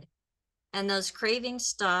did. And those cravings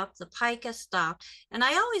stopped, the pica stopped. And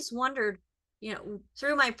I always wondered,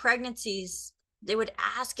 through my pregnancies, they would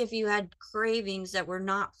ask if you had cravings that were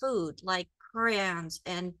not food, like crayons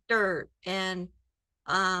and dirt and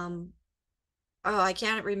I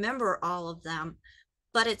can't remember all of them.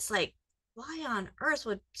 But it's like, why on earth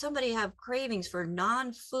would somebody have cravings for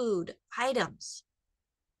non-food items?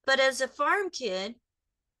 But as a farm kid,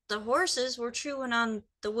 the horses were chewing on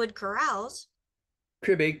the wood corrals.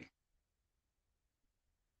 Cribbing.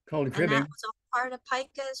 Called And cribbing. that was all part of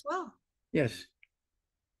pica as well. Yes.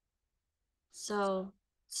 So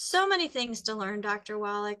many things to learn, Dr.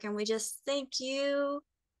 Wallach, and we just thank you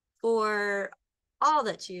for all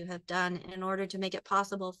that you have done in order to make it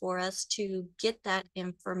possible for us to get that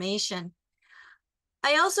information.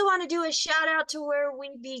 I also want to do a shout out to where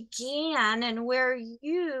we began and where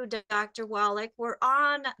you, Dr. Wallach, were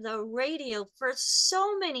on the radio for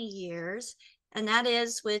so many years, and that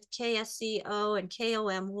is with KSCO and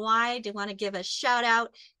KOMY. I want to give a shout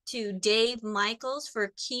out to Dave Michaels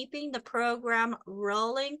for keeping the program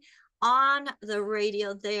rolling on the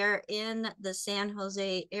radio there in the San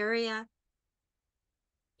Jose area.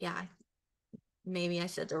 Yeah, maybe I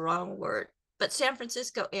said the wrong word, but San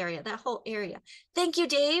Francisco area, that whole area. Thank you,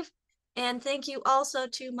 Dave. And thank you also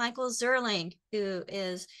to Michael Zerling, who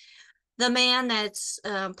is the man that's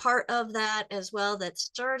part of that as well, that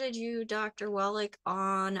started you, Dr. Wallach,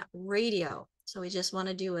 on radio. So we just want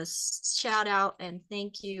to do a shout out and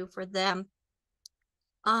thank you for them.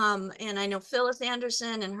 And I know Phyllis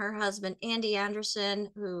Anderson and her husband, Andy Anderson,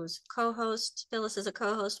 who's co-host. Phyllis is a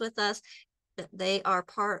co-host with us. They are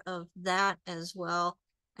part of that as well.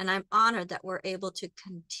 And I'm honored that we're able to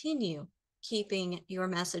continue keeping your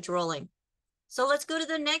message rolling. So let's go to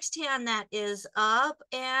the next hand that is up.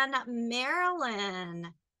 And Marilyn,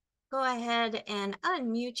 go ahead and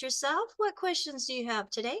unmute yourself. What questions do you have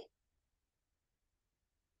today?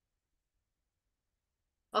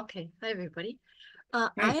 Okay, hi everybody. Hi.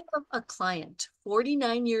 I have a client,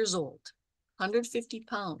 49 years old, 150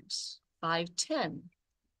 pounds, 5'10", and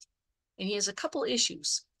he has a couple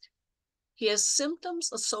issues. He has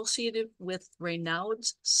symptoms associated with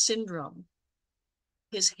Raynaud's syndrome.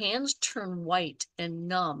 His hands turn white and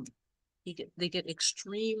numb. They get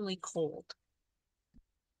extremely cold.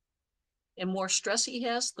 And more stress he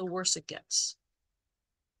has, the worse it gets.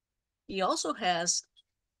 He also has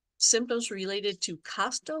symptoms related to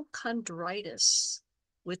costochondritis,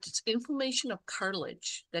 which is inflammation of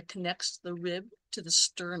cartilage that connects the rib to the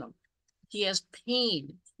sternum. He has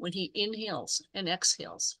pain when he inhales and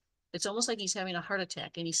exhales. It's almost like he's having a heart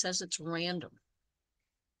attack, and he says it's random.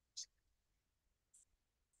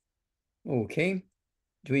 Okay.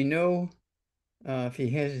 Do we know if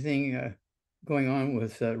he has anything going on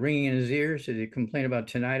with ringing in his ears? Did he complain about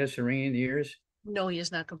tinnitus or ringing in the ears? No, he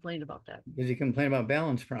has not complained about that. Does he complain about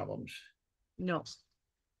balance problems? No.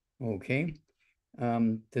 Okay.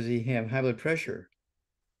 Does he have high blood pressure?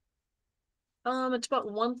 It's about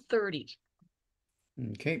 130.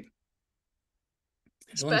 Okay.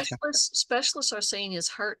 Specialists are saying his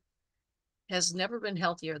heart has never been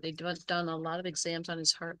healthier. They've done a lot of exams on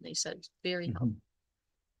his heart, and they said it's very healthy.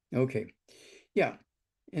 Okay. Yeah.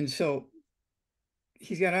 And so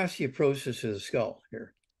he's got osteoporosis of the skull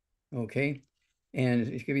here. Okay. And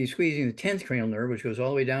he's going to be squeezing the 10th cranial nerve, which goes all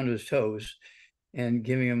the way down to his toes, and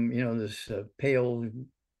giving him, you know, this pale,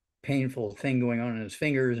 painful thing going on in his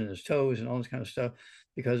fingers and his toes and all this kind of stuff,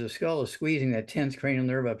 because the skull is squeezing that 10th cranial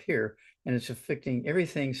nerve up here, and it's affecting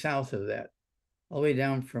everything south of that, all the way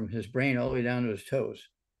down from his brain, all the way down to his toes.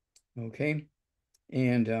 Okay.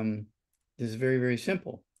 And this is very, very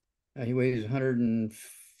simple. He weighs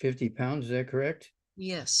 150 pounds. Is that correct?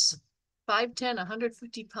 Yes. 5'10",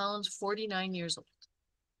 150 pounds, 49 years old.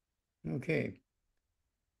 Okay.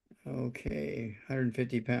 Okay.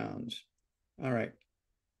 150 pounds. All right.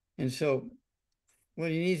 And so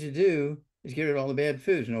what he needs to do is get rid of all the bad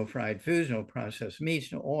foods. No fried foods, no processed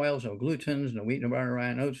meats, no oils, no glutens, no wheat, no barley,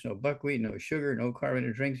 rye, oats, no buckwheat, no sugar, no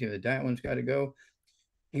carbonated drinks. Even the diet one's got to go.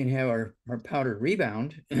 You can have our powdered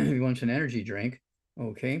rebound if he wants an energy drink.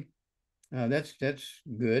 Okay. That's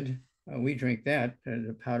good. We drink that,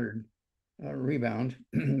 the powdered rebound.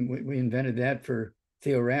 we invented that for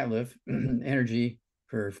Theo Ratliff, energy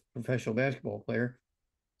for professional basketball player.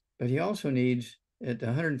 But he also needs, at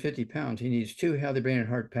 150 pounds, he needs 2 healthy brain and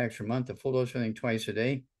heart packs per month, a full dose of everything twice a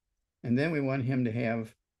day. And then we want him to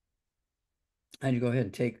have, I'd go ahead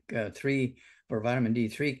and take 3 for vitamin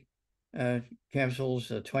D3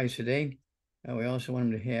 capsules twice a day. We also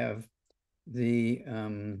want him to have the,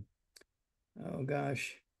 oh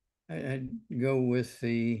gosh, I'd go with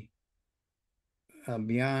the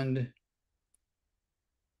Beyond,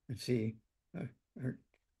 let's see, I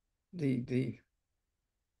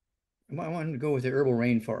want to go with the Herbal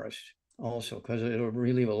Rainforest also, because it'll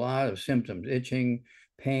relieve a lot of symptoms: itching,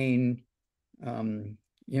 pain,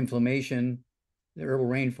 inflammation. The Herbal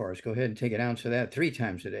Rainforest, go ahead and take an ounce of that 3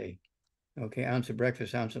 times a day. Okay, ounce at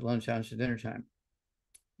breakfast, ounce at lunch, ounce at dinner time.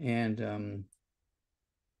 And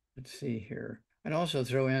let's see here. I'd also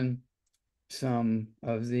throw in some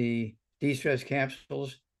of the de-stress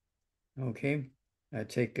capsules. Okay, I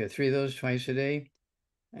take 3 of those twice a day.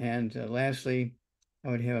 And lastly, I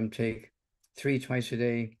would have him take 3 twice a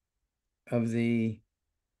day of the,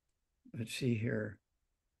 let's see here.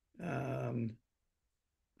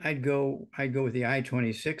 I'd go with the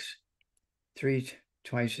I-26, 3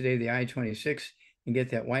 twice a day, the I-26, and get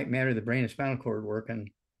that white matter of the brain and spinal cord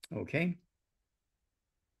working. Okay.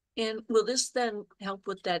 And will this then help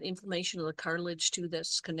with that inflammation of the cartilage too,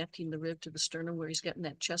 that's connecting the rib to the sternum, where he's getting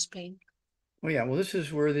that chest pain? Oh yeah, well, this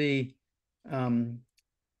is where the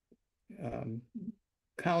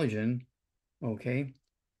collagen, okay,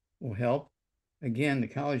 will help. again, the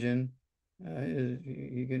collagen,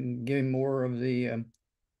 you can give him more of the,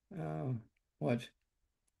 what?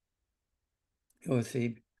 Let's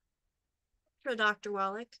see. For Dr.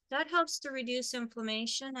 Wallach, that helps to reduce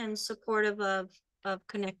inflammation and supportive of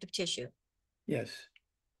connective tissue. Yes.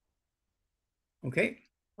 Okay.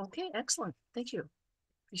 Okay, excellent. Thank you.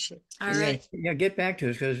 Appreciate it. All right. Yeah, get back to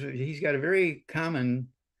us because he's got a very common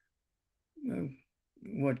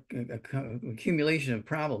accumulation of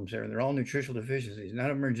problems there. They're all nutritional deficiencies. None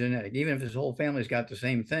of them are genetic. Even if his whole family's got the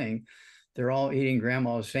same thing, they're all eating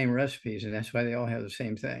grandma's same recipes, and that's why they all have the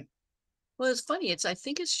same thing. Well, it's funny. I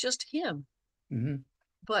think it's just him, Mm-hmm.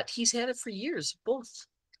 but he's had it for years, both.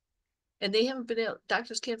 And they haven't been able,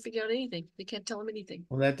 doctors can't figure out anything. They can't tell him anything.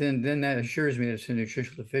 Well, that then that assures me that it's a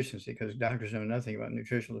nutritional deficiency because doctors know nothing about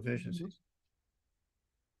nutritional deficiencies.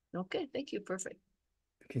 Okay, thank you. Perfect.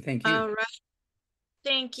 Okay, thank you. All right.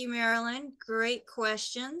 Thank you, Marilyn. Great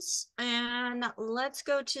questions. And let's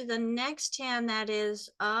go to the next hand that is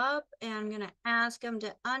up. And I'm going to ask him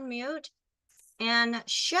to unmute. And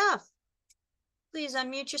Chef, please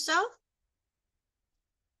unmute yourself.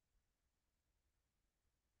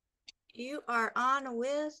 You are on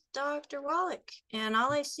with Dr. Wallach. And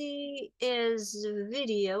all I see is a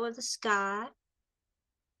video of the sky.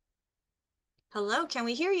 Hello, can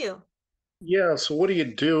we hear you? Yeah, so what do you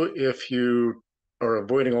do if you are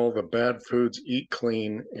avoiding all the bad foods, eat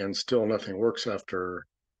clean, and still nothing works after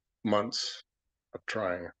months of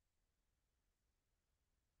trying?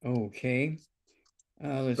 Okay.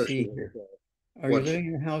 Let's Especially see here. with, Are you what- living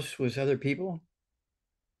in a house with other people?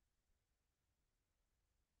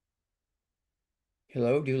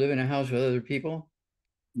 Hello, do you live in a house with other people?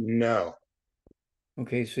 No,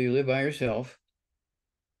 Okay, so you live by yourself.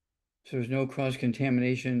 So there's no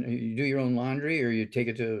cross-contamination. You do your own laundry or you take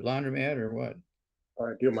it to laundromat or what?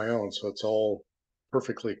 I do my own, so it's all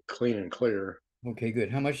perfectly clean and clear. Okay,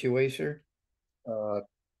 good. How much do you weigh, sir?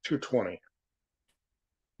 220.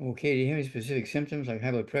 Okay, do you have any specific symptoms like high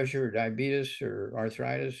blood pressure or diabetes or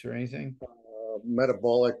arthritis or anything?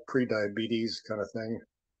 Metabolic, pre-diabetes kind of thing.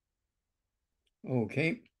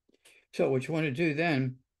 Okay, so what you want to do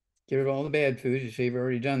then, get rid of all the bad foods. You say you've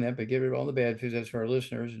already done that, but get rid of all the bad foods. That's for our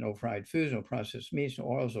listeners. No fried foods, no processed meats, no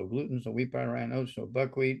oils, no glutens, no wheat, brown, rye, oats, no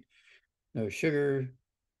buckwheat, no sugar.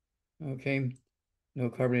 Okay, no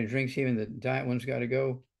carbonated drinks. Even the diet one's got to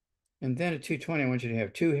go. And then at 220, I want you to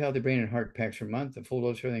have 2 healthy brain and heart packs per month, a full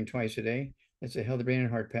dose of everything twice a day. That's a healthy brain and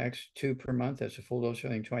heart packs, 2 per month. That's a full dose of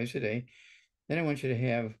everything twice a day. Then I want you to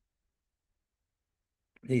have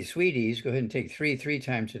these sweeties. Go ahead and take 3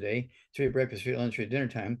 times a day, 3 at breakfast, 3 at lunch, 3 at dinner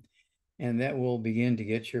time. And that will begin to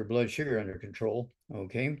get your blood sugar under control.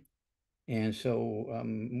 Okay. And so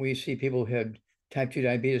we see people who had type 2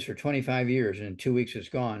 diabetes for 25 years and in 2 weeks it's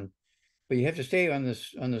gone. But you have to stay on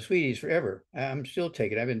the sweeties forever. I'm still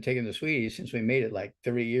taking it. I've been taking the sweeties since we made it like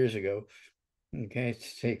 30 years ago. Okay,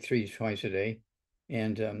 take 3 twice a day.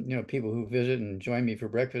 And you know, people who visit and join me for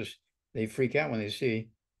breakfast, they freak out when they see,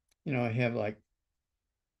 you know, I have like,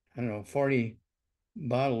 I don't know, 40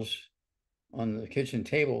 bottles on the kitchen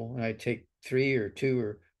table, and I take 3 or 2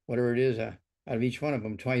 or whatever it is out of each one of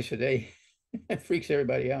them twice a day. It freaks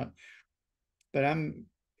everybody out. But I'm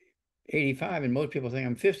 85 and most people think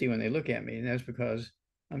I'm 50 when they look at me, and that's because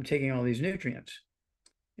I'm taking all these nutrients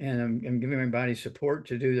and I'm giving my body support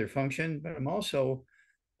to do their function, but I'm also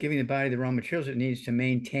giving the body the raw materials it needs to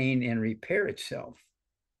maintain and repair itself.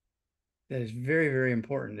 That is very, very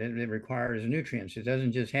important. It requires nutrients. It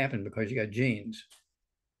doesn't just happen because you got genes.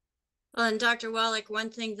 Well, and Dr. Wallach, one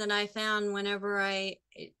thing that I found whenever I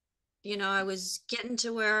was getting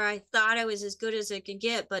to where I thought I was as good as I could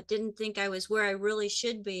get, but didn't think I was where I really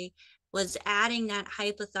should be, was adding that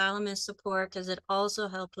hypothalamus support because it also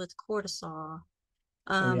helped with cortisol.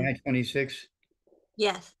 The I-26?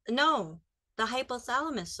 Yes. No, the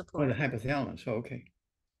hypothalamus support. Oh, the hypothalamus. Oh, okay.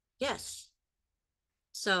 Yes.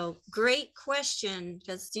 So great question,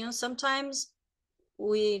 because, sometimes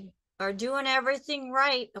we are doing everything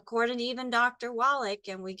right, according to even Dr. Wallach,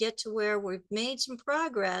 and we get to where we've made some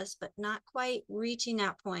progress, but not quite reaching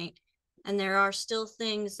that point. And there are still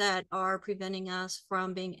things that are preventing us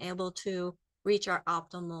from being able to reach our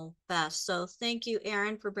optimal best. So thank you,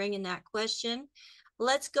 Aaron, for bringing that question.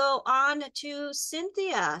 Let's go on to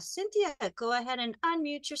Cynthia. Cynthia, go ahead and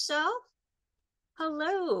unmute yourself.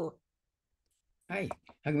 Hello. Hi,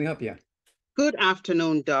 how can we help you? Good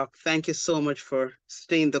afternoon, Doc. Thank you so much for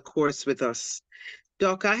staying the course with us.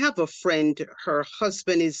 Doc, I have a friend. Her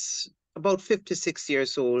husband is about 56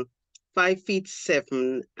 years old,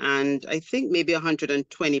 5'7", and I think maybe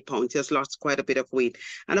 120 pounds. He has lost quite a bit of weight.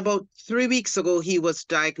 And about 3 weeks ago, he was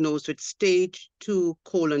diagnosed with stage 2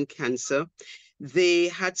 colon cancer. They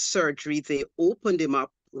had surgery, they opened him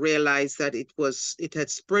up, realized that it had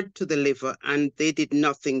spread to the liver, and they did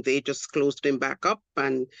nothing. They just closed him back up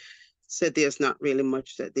and said there's not really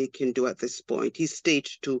much that they can do at this point. He's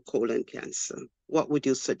stage 2 colon cancer. What would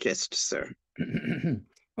you suggest, sir?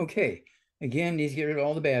 Okay. Again, needs to get rid of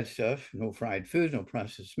all the bad stuff. No fried foods, no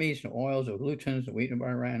processed meats, no oils, no glutens, no wheat, no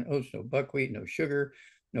barley, oats, no buckwheat, no sugar,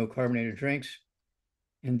 no carbonated drinks.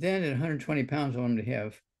 And then at 120 pounds, I want him to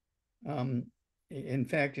have, in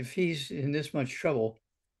fact, if he's in this much trouble,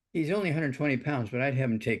 he's only 120 pounds, but I'd have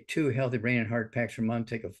him take 2 healthy brain and heart packs a month,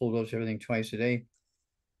 take a full dose of everything twice a day.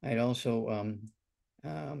 I'd also,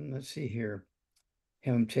 let's see here,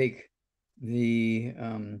 have him take the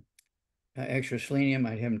extra selenium.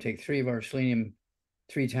 I'd have him take 3 of our selenium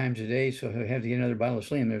 3 times a day. So he'll have to get another bottle of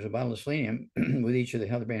selenium. There's a bottle of selenium with each of the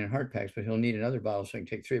healthy brain and heart packs, but he'll need another bottle so he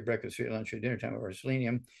can take 3 at breakfast, 3 at lunch, 3 at dinner time of our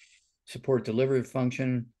selenium. Support the liver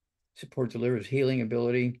function, support the liver's healing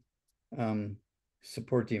ability,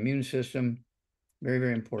 support the immune system. Very,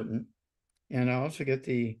 very important. And I also get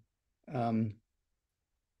the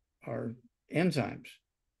our enzymes.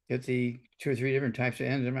 Get the 2 or 3 different types of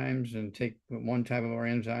enzymes and take 1 type of our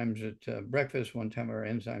enzymes at breakfast, 1 time of our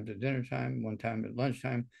enzymes at dinner time, 1 time at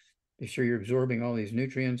lunchtime. Make sure you're absorbing all these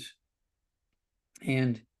nutrients.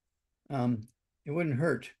 And it wouldn't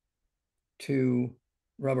hurt to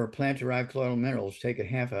rub our plant-derived colloidal minerals. Take a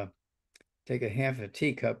half a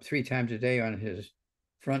teacup 3 times a day on his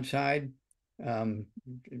front side, on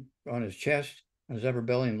his chest, on his upper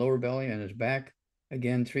belly and lower belly, and his back.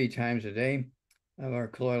 Again, 3 times a day of our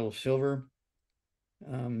colloidal silver.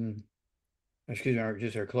 Excuse me,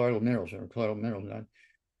 just our colloidal minerals, not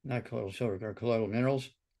colloidal silver, our colloidal minerals.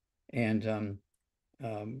 And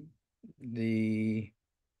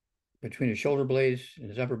between his shoulder blades,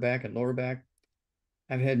 his upper back and lower back,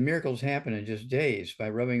 I've had miracles happen in just days by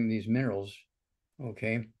rubbing these minerals,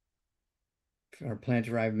 okay, our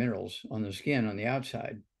plant-derived minerals on the skin on the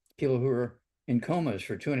outside. People who are in comas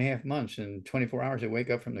for 2.5 months, and 24 hours they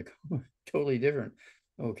wake up from the coma, totally different,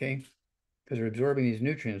 okay, because they're absorbing these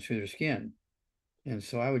nutrients through their skin. And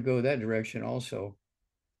so I would go that direction also.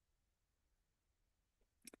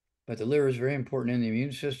 But the liver is very important in the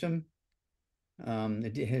immune system.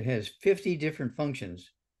 It has 50 different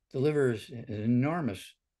functions. The liver is an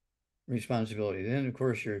enormous responsibility. Then, of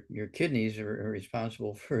course, your kidneys are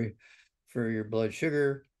responsible for your blood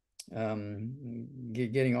sugar,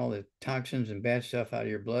 getting all the toxins and bad stuff out of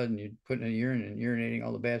your blood, and you put it in the urine and urinating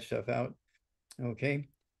all the bad stuff out. Okay,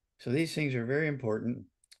 so these things are very important.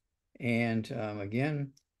 And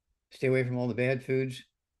again, stay away from all the bad foods,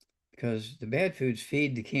 because the bad foods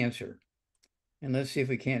feed the cancer. And let's see if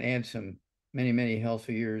we can't add some many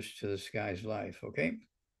healthy years to this guy's life. Okay.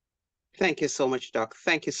 Thank you so much, Doc.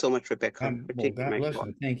 Thank you so much, Rebecca. God bless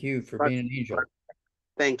and thank you for being an angel.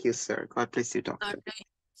 Thank you, sir. God bless you, All Doctor. right.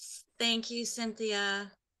 Thank you,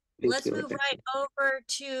 Cynthia. Thank Let's you, move Rebecca. right over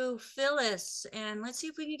to Phyllis, and let's see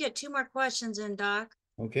if we can get 2 more questions in, Doc.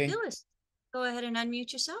 Okay. Phyllis, go ahead and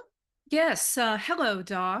unmute yourself. Yes, hello,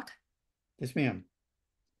 Doc. Yes, ma'am.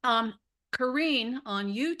 Corrine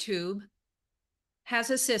on YouTube has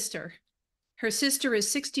a sister. Her sister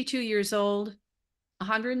is 62 years old,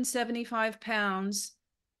 175 pounds,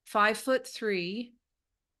 5'3".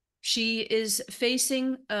 She is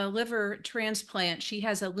facing a liver transplant. She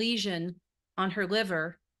has a lesion on her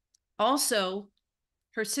liver. Also,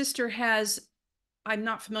 her sister has, I'm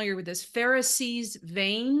not familiar with this, Pharisees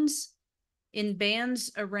veins in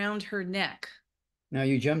bands around her neck. Now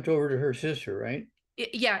you jumped over to her sister, right?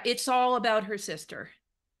 Yeah, it's all about her sister.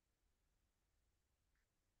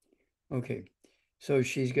 Okay. So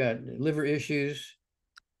she's got liver issues.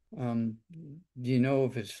 Do you know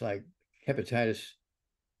if it's like hepatitis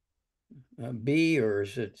B, or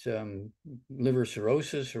is it liver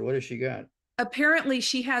cirrhosis, or what has she got? Apparently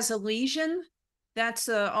she has a lesion. That's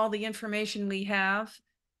all the information we have.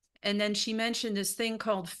 And then she mentioned this thing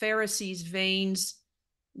called Pharisees veins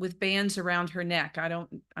with bands around her neck.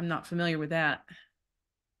 I'm not familiar with that.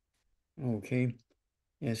 Okay.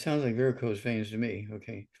 Yeah, it sounds like varicose veins to me.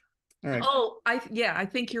 Okay. All right. Oh, I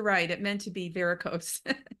think you're right. It meant to be varicose.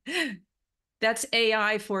 That's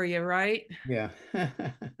AI for you, right? Yeah.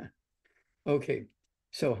 Okay.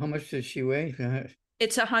 So how much does she weigh?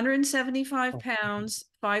 It's 175 pounds,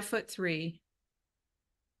 5'3".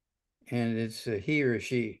 And it's a he or a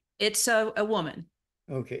she? It's a woman.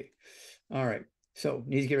 Okay. All right. So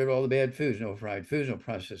needs to get rid of all the bad foods. No fried foods, no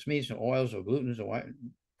processed meats, no oils, no glutens, no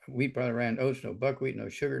wheat, barley, oats, no buckwheat, no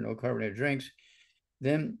sugar, no carbonated drinks.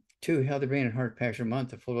 Then 2 healthy brain and heart packs a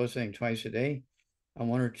month, a full dose thing twice a day. I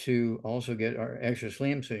want her to also get our extra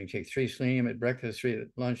selenium, so you can take 3 selenium at breakfast, 3 at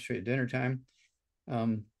lunch, 3 at dinner time.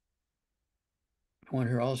 I want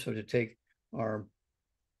her also to take our,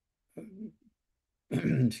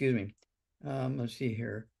 excuse me, let's see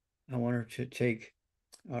here. I want her to take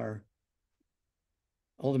our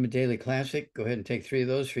Ultimate Daily Classic. Go ahead and take 3 of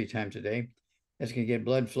those 3 times a day. That's going to get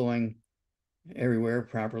blood flowing everywhere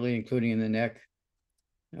properly, including in the neck.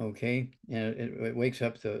 Okay, and it wakes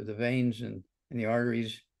up the veins and the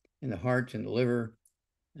arteries in the heart and the liver,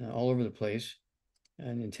 all over the place,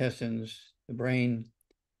 and intestines, the brain,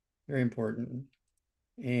 very important.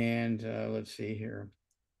 And let's see here.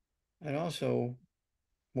 I'd also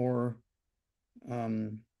more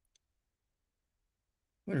want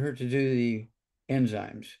her to do the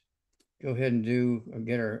enzymes. Go ahead and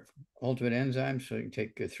get our ultimate enzymes. So you can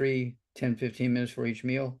take 3, 10, 15 minutes for each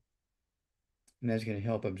meal. And that's going to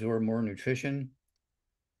help absorb more nutrition.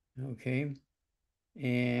 Okay.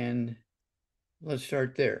 And let's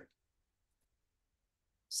start there.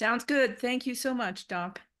 Sounds good. Thank you so much,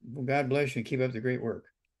 Doc. Well, God bless you and keep up the great work.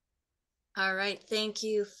 All right. Thank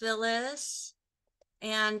you, Phyllis.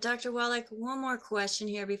 And Dr. Wallach, one more question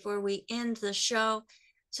here before we end the show.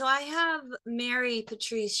 So I have Mary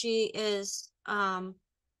Patrice. She is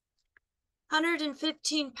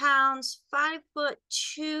 115 pounds,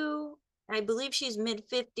 5'2". I believe she's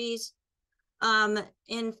mid-50s.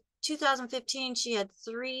 In 2015, she had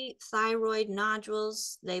 3 thyroid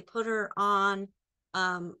nodules. They put her on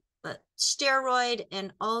a steroid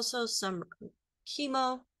and also some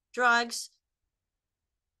chemo drugs.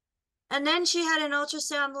 And then she had an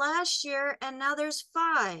ultrasound last year, and now there's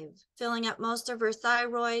 5, filling up most of her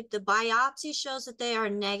thyroid. The biopsy shows that they are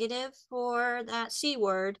negative for that C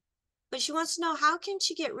word, but she wants to know, how can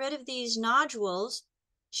she get rid of these nodules?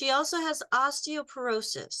 She also has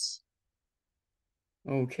osteoporosis.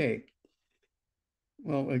 Okay.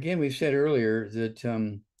 Well, again, we said earlier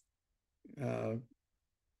that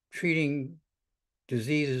treating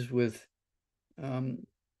diseases with pain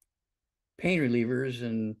relievers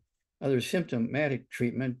and other symptomatic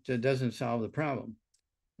treatment doesn't solve the problem.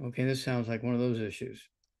 Okay, this sounds like one of those issues.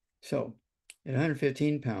 So at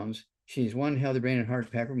 115 pounds, she needs 1 healthy brain and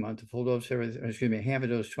heart pack per month, a full dose half a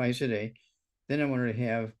dose twice a day. Then I want her to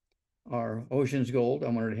have our Ocean's Gold. I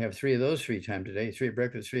want her to have 3 of those 3 times a day, 3 at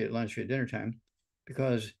breakfast, 3 at lunch, 3 at dinner time,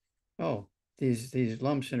 because, oh, these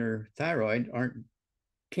lumps in her thyroid aren't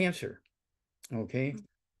cancer. Okay,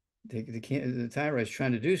 the thyroid's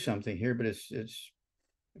trying to do something here, but it's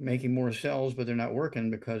making more cells, but they're not working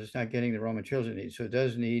because it's not getting the raw materials it needs. So it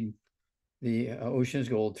does need the Ocean's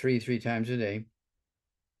Gold 3 times a day.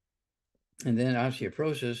 And then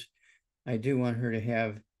osteoporosis, I do want her to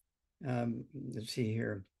have, let's see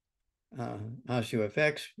here,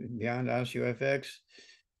 OsteoFX, beyond OsteoFX,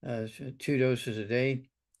 2 doses a day.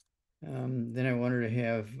 Then I want her to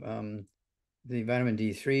have the vitamin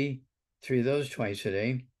D3, 3 of those twice a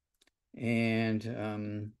day.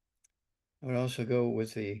 And I would also go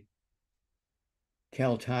with the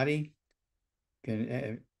Cal-Toddy.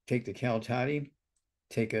 Can take the Cal-Toddy,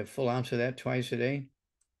 take a full ounce of that twice a day.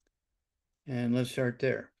 And let's start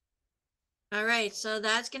there. All right, so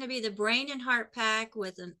that's going to be the brain and heart pack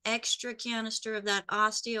with an extra canister of that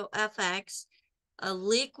OsteoFX, a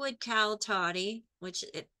liquid Cal-Toddy, which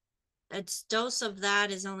its dose of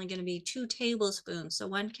that is only going to be 2 tablespoons, so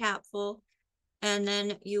 1 capful. And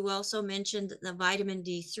then you also mentioned the vitamin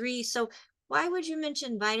D3. So why would you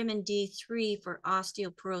mention vitamin D3 for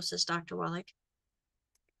osteoporosis, Dr. Wallach?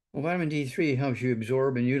 Well, vitamin D3 helps you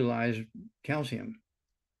absorb and utilize calcium.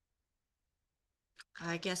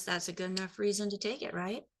 I guess that's a good enough reason to take it,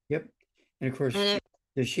 right? Yep. And of course,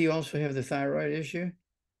 does she also have the thyroid issue?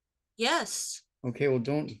 Yes. Okay, well,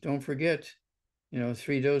 don't forget,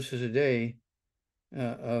 3 doses a day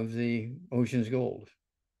of the Ocean's Gold.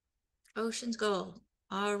 Ocean's Gold.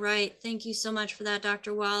 All right. Thank you so much for that,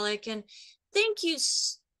 Dr. Wallach. And thank you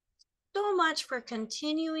so much for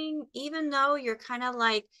continuing, even though you're kind of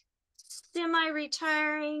like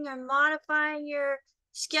semi-retiring or modifying your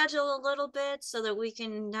schedule a little bit so that we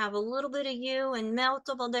can have a little bit of you in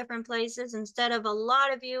multiple different places instead of a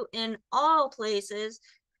lot of you in all places.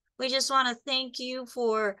 We just want to thank you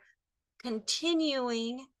for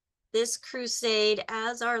continuing this crusade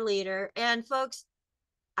as our leader. And folks,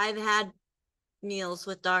 I've had meals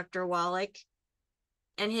with Dr. Wallach,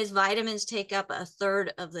 and his vitamins take up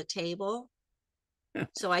 1/3 of the table.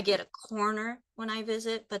 So I get a corner when I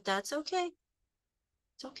visit, but that's okay.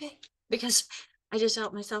 It's okay because I just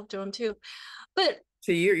help myself to them too. But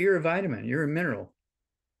see, you're a vitamin, you're a mineral.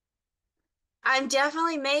 I'm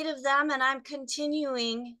definitely made of them, and I'm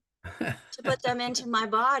continuing to put them into my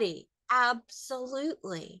body.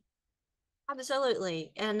 Absolutely.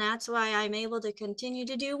 Absolutely. And that's why I'm able to continue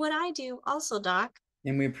to do what I do also, Doc.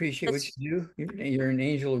 And we appreciate what That's- you do. You're an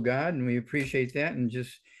angel of God, and we appreciate that. And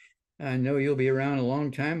just I know you'll be around a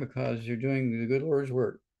long time because you're doing the good Lord's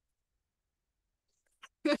work.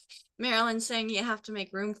 Marilyn's saying you have to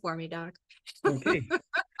make room for me, Doc. Okay.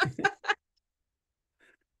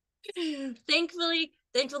 Thankfully,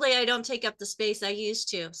 I don't take up the space I used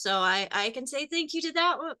to. So I can say thank you to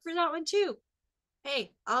that one for that one too.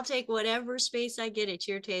 Hey, I'll take whatever space I get at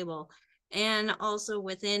your table and also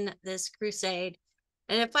within this crusade.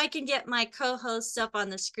 And if I can get my co-hosts up on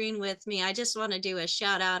the screen with me, I just want to do a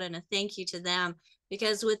shout out and a thank you to them,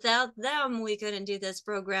 because without them, we couldn't do this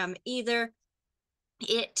program either.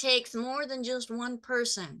 It takes more than just one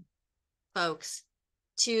person, folks,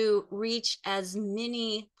 to reach as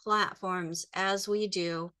many platforms as we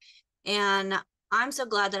do. And I'm so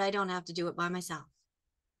glad that I don't have to do it by myself.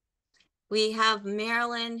 We have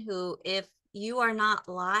Marilyn, who, if you are not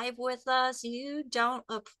live with us, you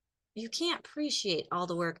can't appreciate all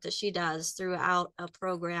the work that she does throughout a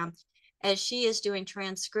program, as she is doing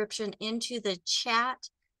transcription into the chat.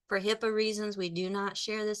 For HIPAA reasons, we do not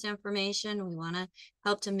share this information. We want to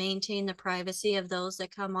help to maintain the privacy of those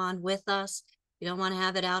that come on with us. We don't want to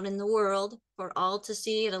have it out in the world for all to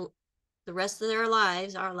see the rest of their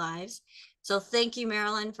lives, our lives. So thank you,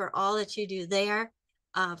 Marilyn, for all that you do there.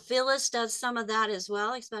 Phyllis does some of that as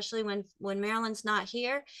well, especially when Marilyn's not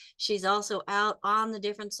here. She's also out on the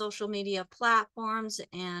different social media platforms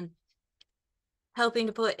and helping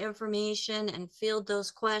to put information and field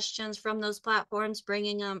those questions from those platforms,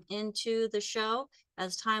 bringing them into the show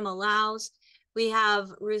as time allows. We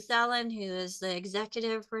have Ruth Ellen, who is the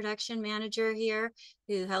executive production manager here,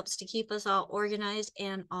 who helps to keep us all organized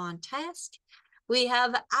and on task. We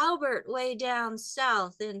have Albert way down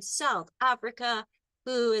south in South Africa,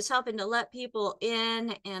 who is helping to let people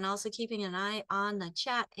in and also keeping an eye on the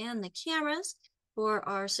chat and the cameras for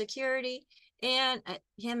our security. And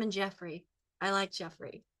him and Jeffrey. I like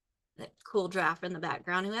Jeffrey, that cool giraffe in the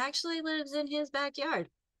background, who actually lives in his backyard.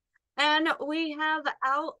 And we have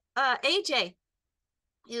AJ,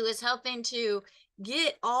 who is helping to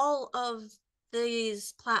get all of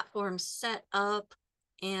these platforms set up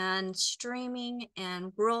and streaming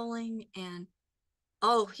and rolling. And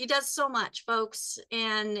oh, he does so much, folks.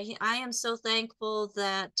 And I am so thankful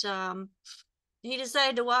that he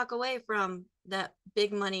decided to walk away from that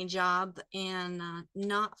big money job and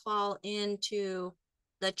not fall into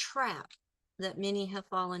the trap that many have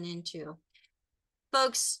fallen into.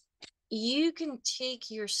 Folks, you can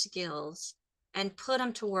take your skills and put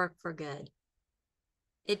them to work for good.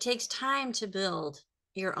 It takes time to build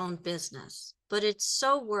your own business, but it's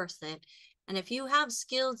so worth it. And if you have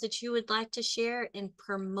skills that you would like to share in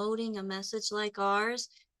promoting a message like ours,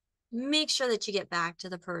 make sure that you get back to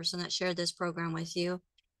the person that shared this program with you.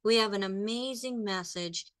 We have an amazing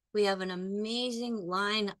message. We have an amazing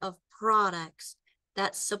line of products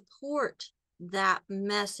that support that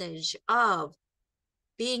message of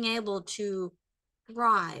being able to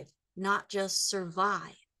thrive, not just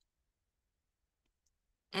survive.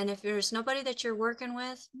 And if there's nobody that you're working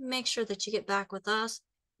with, make sure that you get back with us.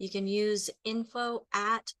 You can use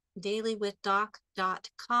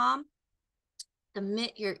info@dailywithdoc.com.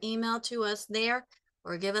 Submit your email to us there,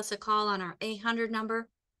 or give us a call on our 800 number,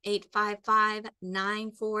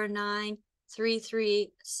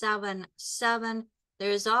 855-949-3377.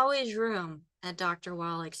 There's always room at Dr.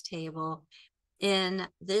 Wallach's table in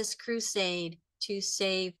this crusade to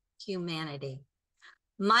save humanity.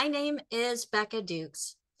 My name is Becca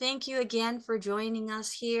Dukes. Thank you again for joining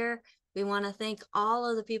us here. We want to thank all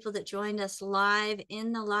of the people that joined us live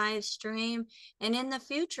in the live stream and in the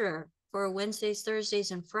future for Wednesdays, Thursdays,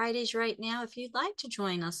 and Fridays right now. If you'd like to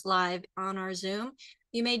join us live on our Zoom,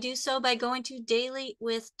 you may do so by going to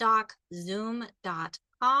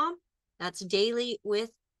dailywithdoc.zoom.com. That's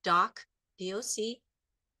dailywithdoc, D-O-C,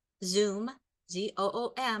 Zoom,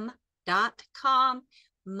 ZOOM.com.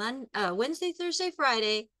 Wednesday, Thursday,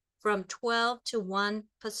 Friday from 12 to 1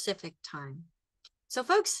 Pacific time. So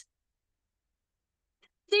folks,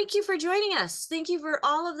 thank you for joining us. Thank you for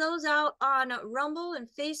all of those out on Rumble and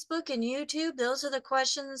Facebook and YouTube. Those are the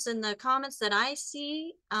questions and the comments that I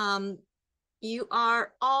see. You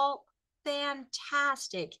are all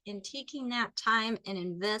fantastic in taking that time and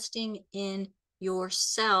investing in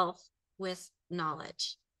yourself with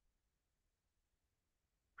knowledge.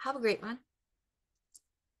 Have a great one.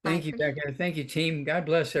 Thank you, Becca. Thank you, team. God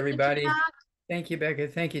bless everybody. Thank you, Becca.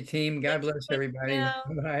 Thank you, team. God bless everybody.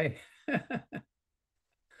 Bye.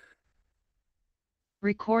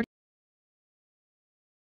 Record.